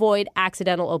designed to avoid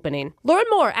accidental opening. Learn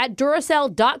more at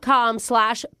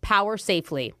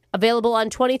Duracell.com/powersafely. Available on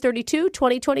 2032,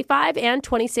 2025, and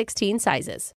 2016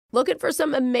 sizes. Looking for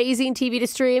some amazing TV to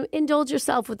stream? Indulge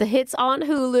yourself with the hits on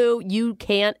Hulu you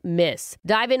can't miss.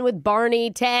 Dive in with Barney,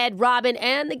 Ted, Robin,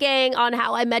 and the gang on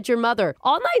How I Met Your Mother.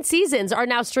 All 9 seasons are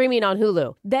now streaming on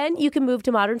Hulu. Then you can move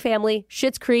to Modern Family,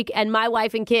 Schitt's Creek, and My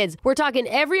Wife and Kids. We're talking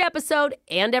every episode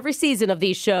and every season of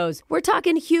these shows. We're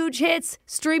talking huge hits,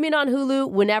 streaming on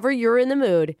Hulu whenever you're in the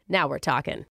mood. Now we're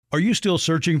talking. Are you still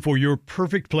searching for your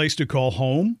perfect place to call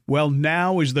home? Well,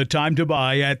 now is the time to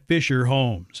buy at Fisher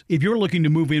Homes. If you're looking to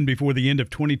move in before the end of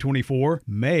 2024,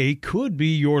 May could be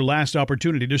your last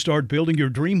opportunity to start building your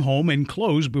dream home and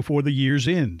close before the year's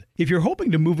end. If you're hoping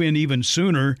to move in even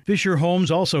sooner, Fisher Homes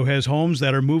also has homes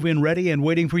that are move-in ready and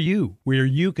waiting for you, where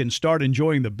you can start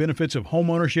enjoying the benefits of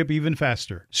homeownership even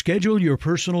faster. Schedule your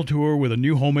personal tour with a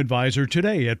new home advisor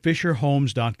today at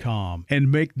FisherHomes.com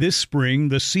and make this spring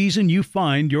the season you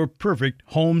find your perfect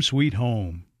home sweet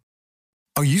home.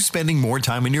 Are you spending more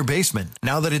time in your basement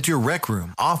now that it's your rec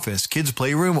room, office, kids'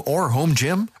 playroom, or home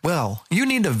gym? Well, you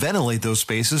need to ventilate those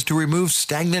spaces to remove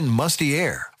stagnant, musty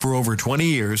air. For over 20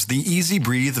 years, the Easy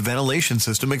Breathe ventilation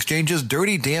system exchanges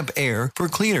dirty, damp air for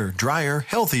cleaner, drier,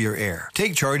 healthier air.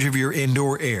 Take charge of your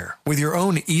indoor air with your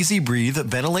own Easy Breathe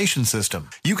ventilation system.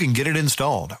 You can get it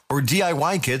installed, or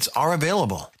DIY kits are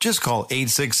available. Just call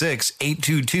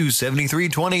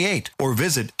 866-822-7328 or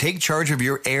visit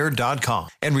TakeChargeOfYourAir.com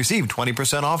and receive 20%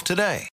 off today.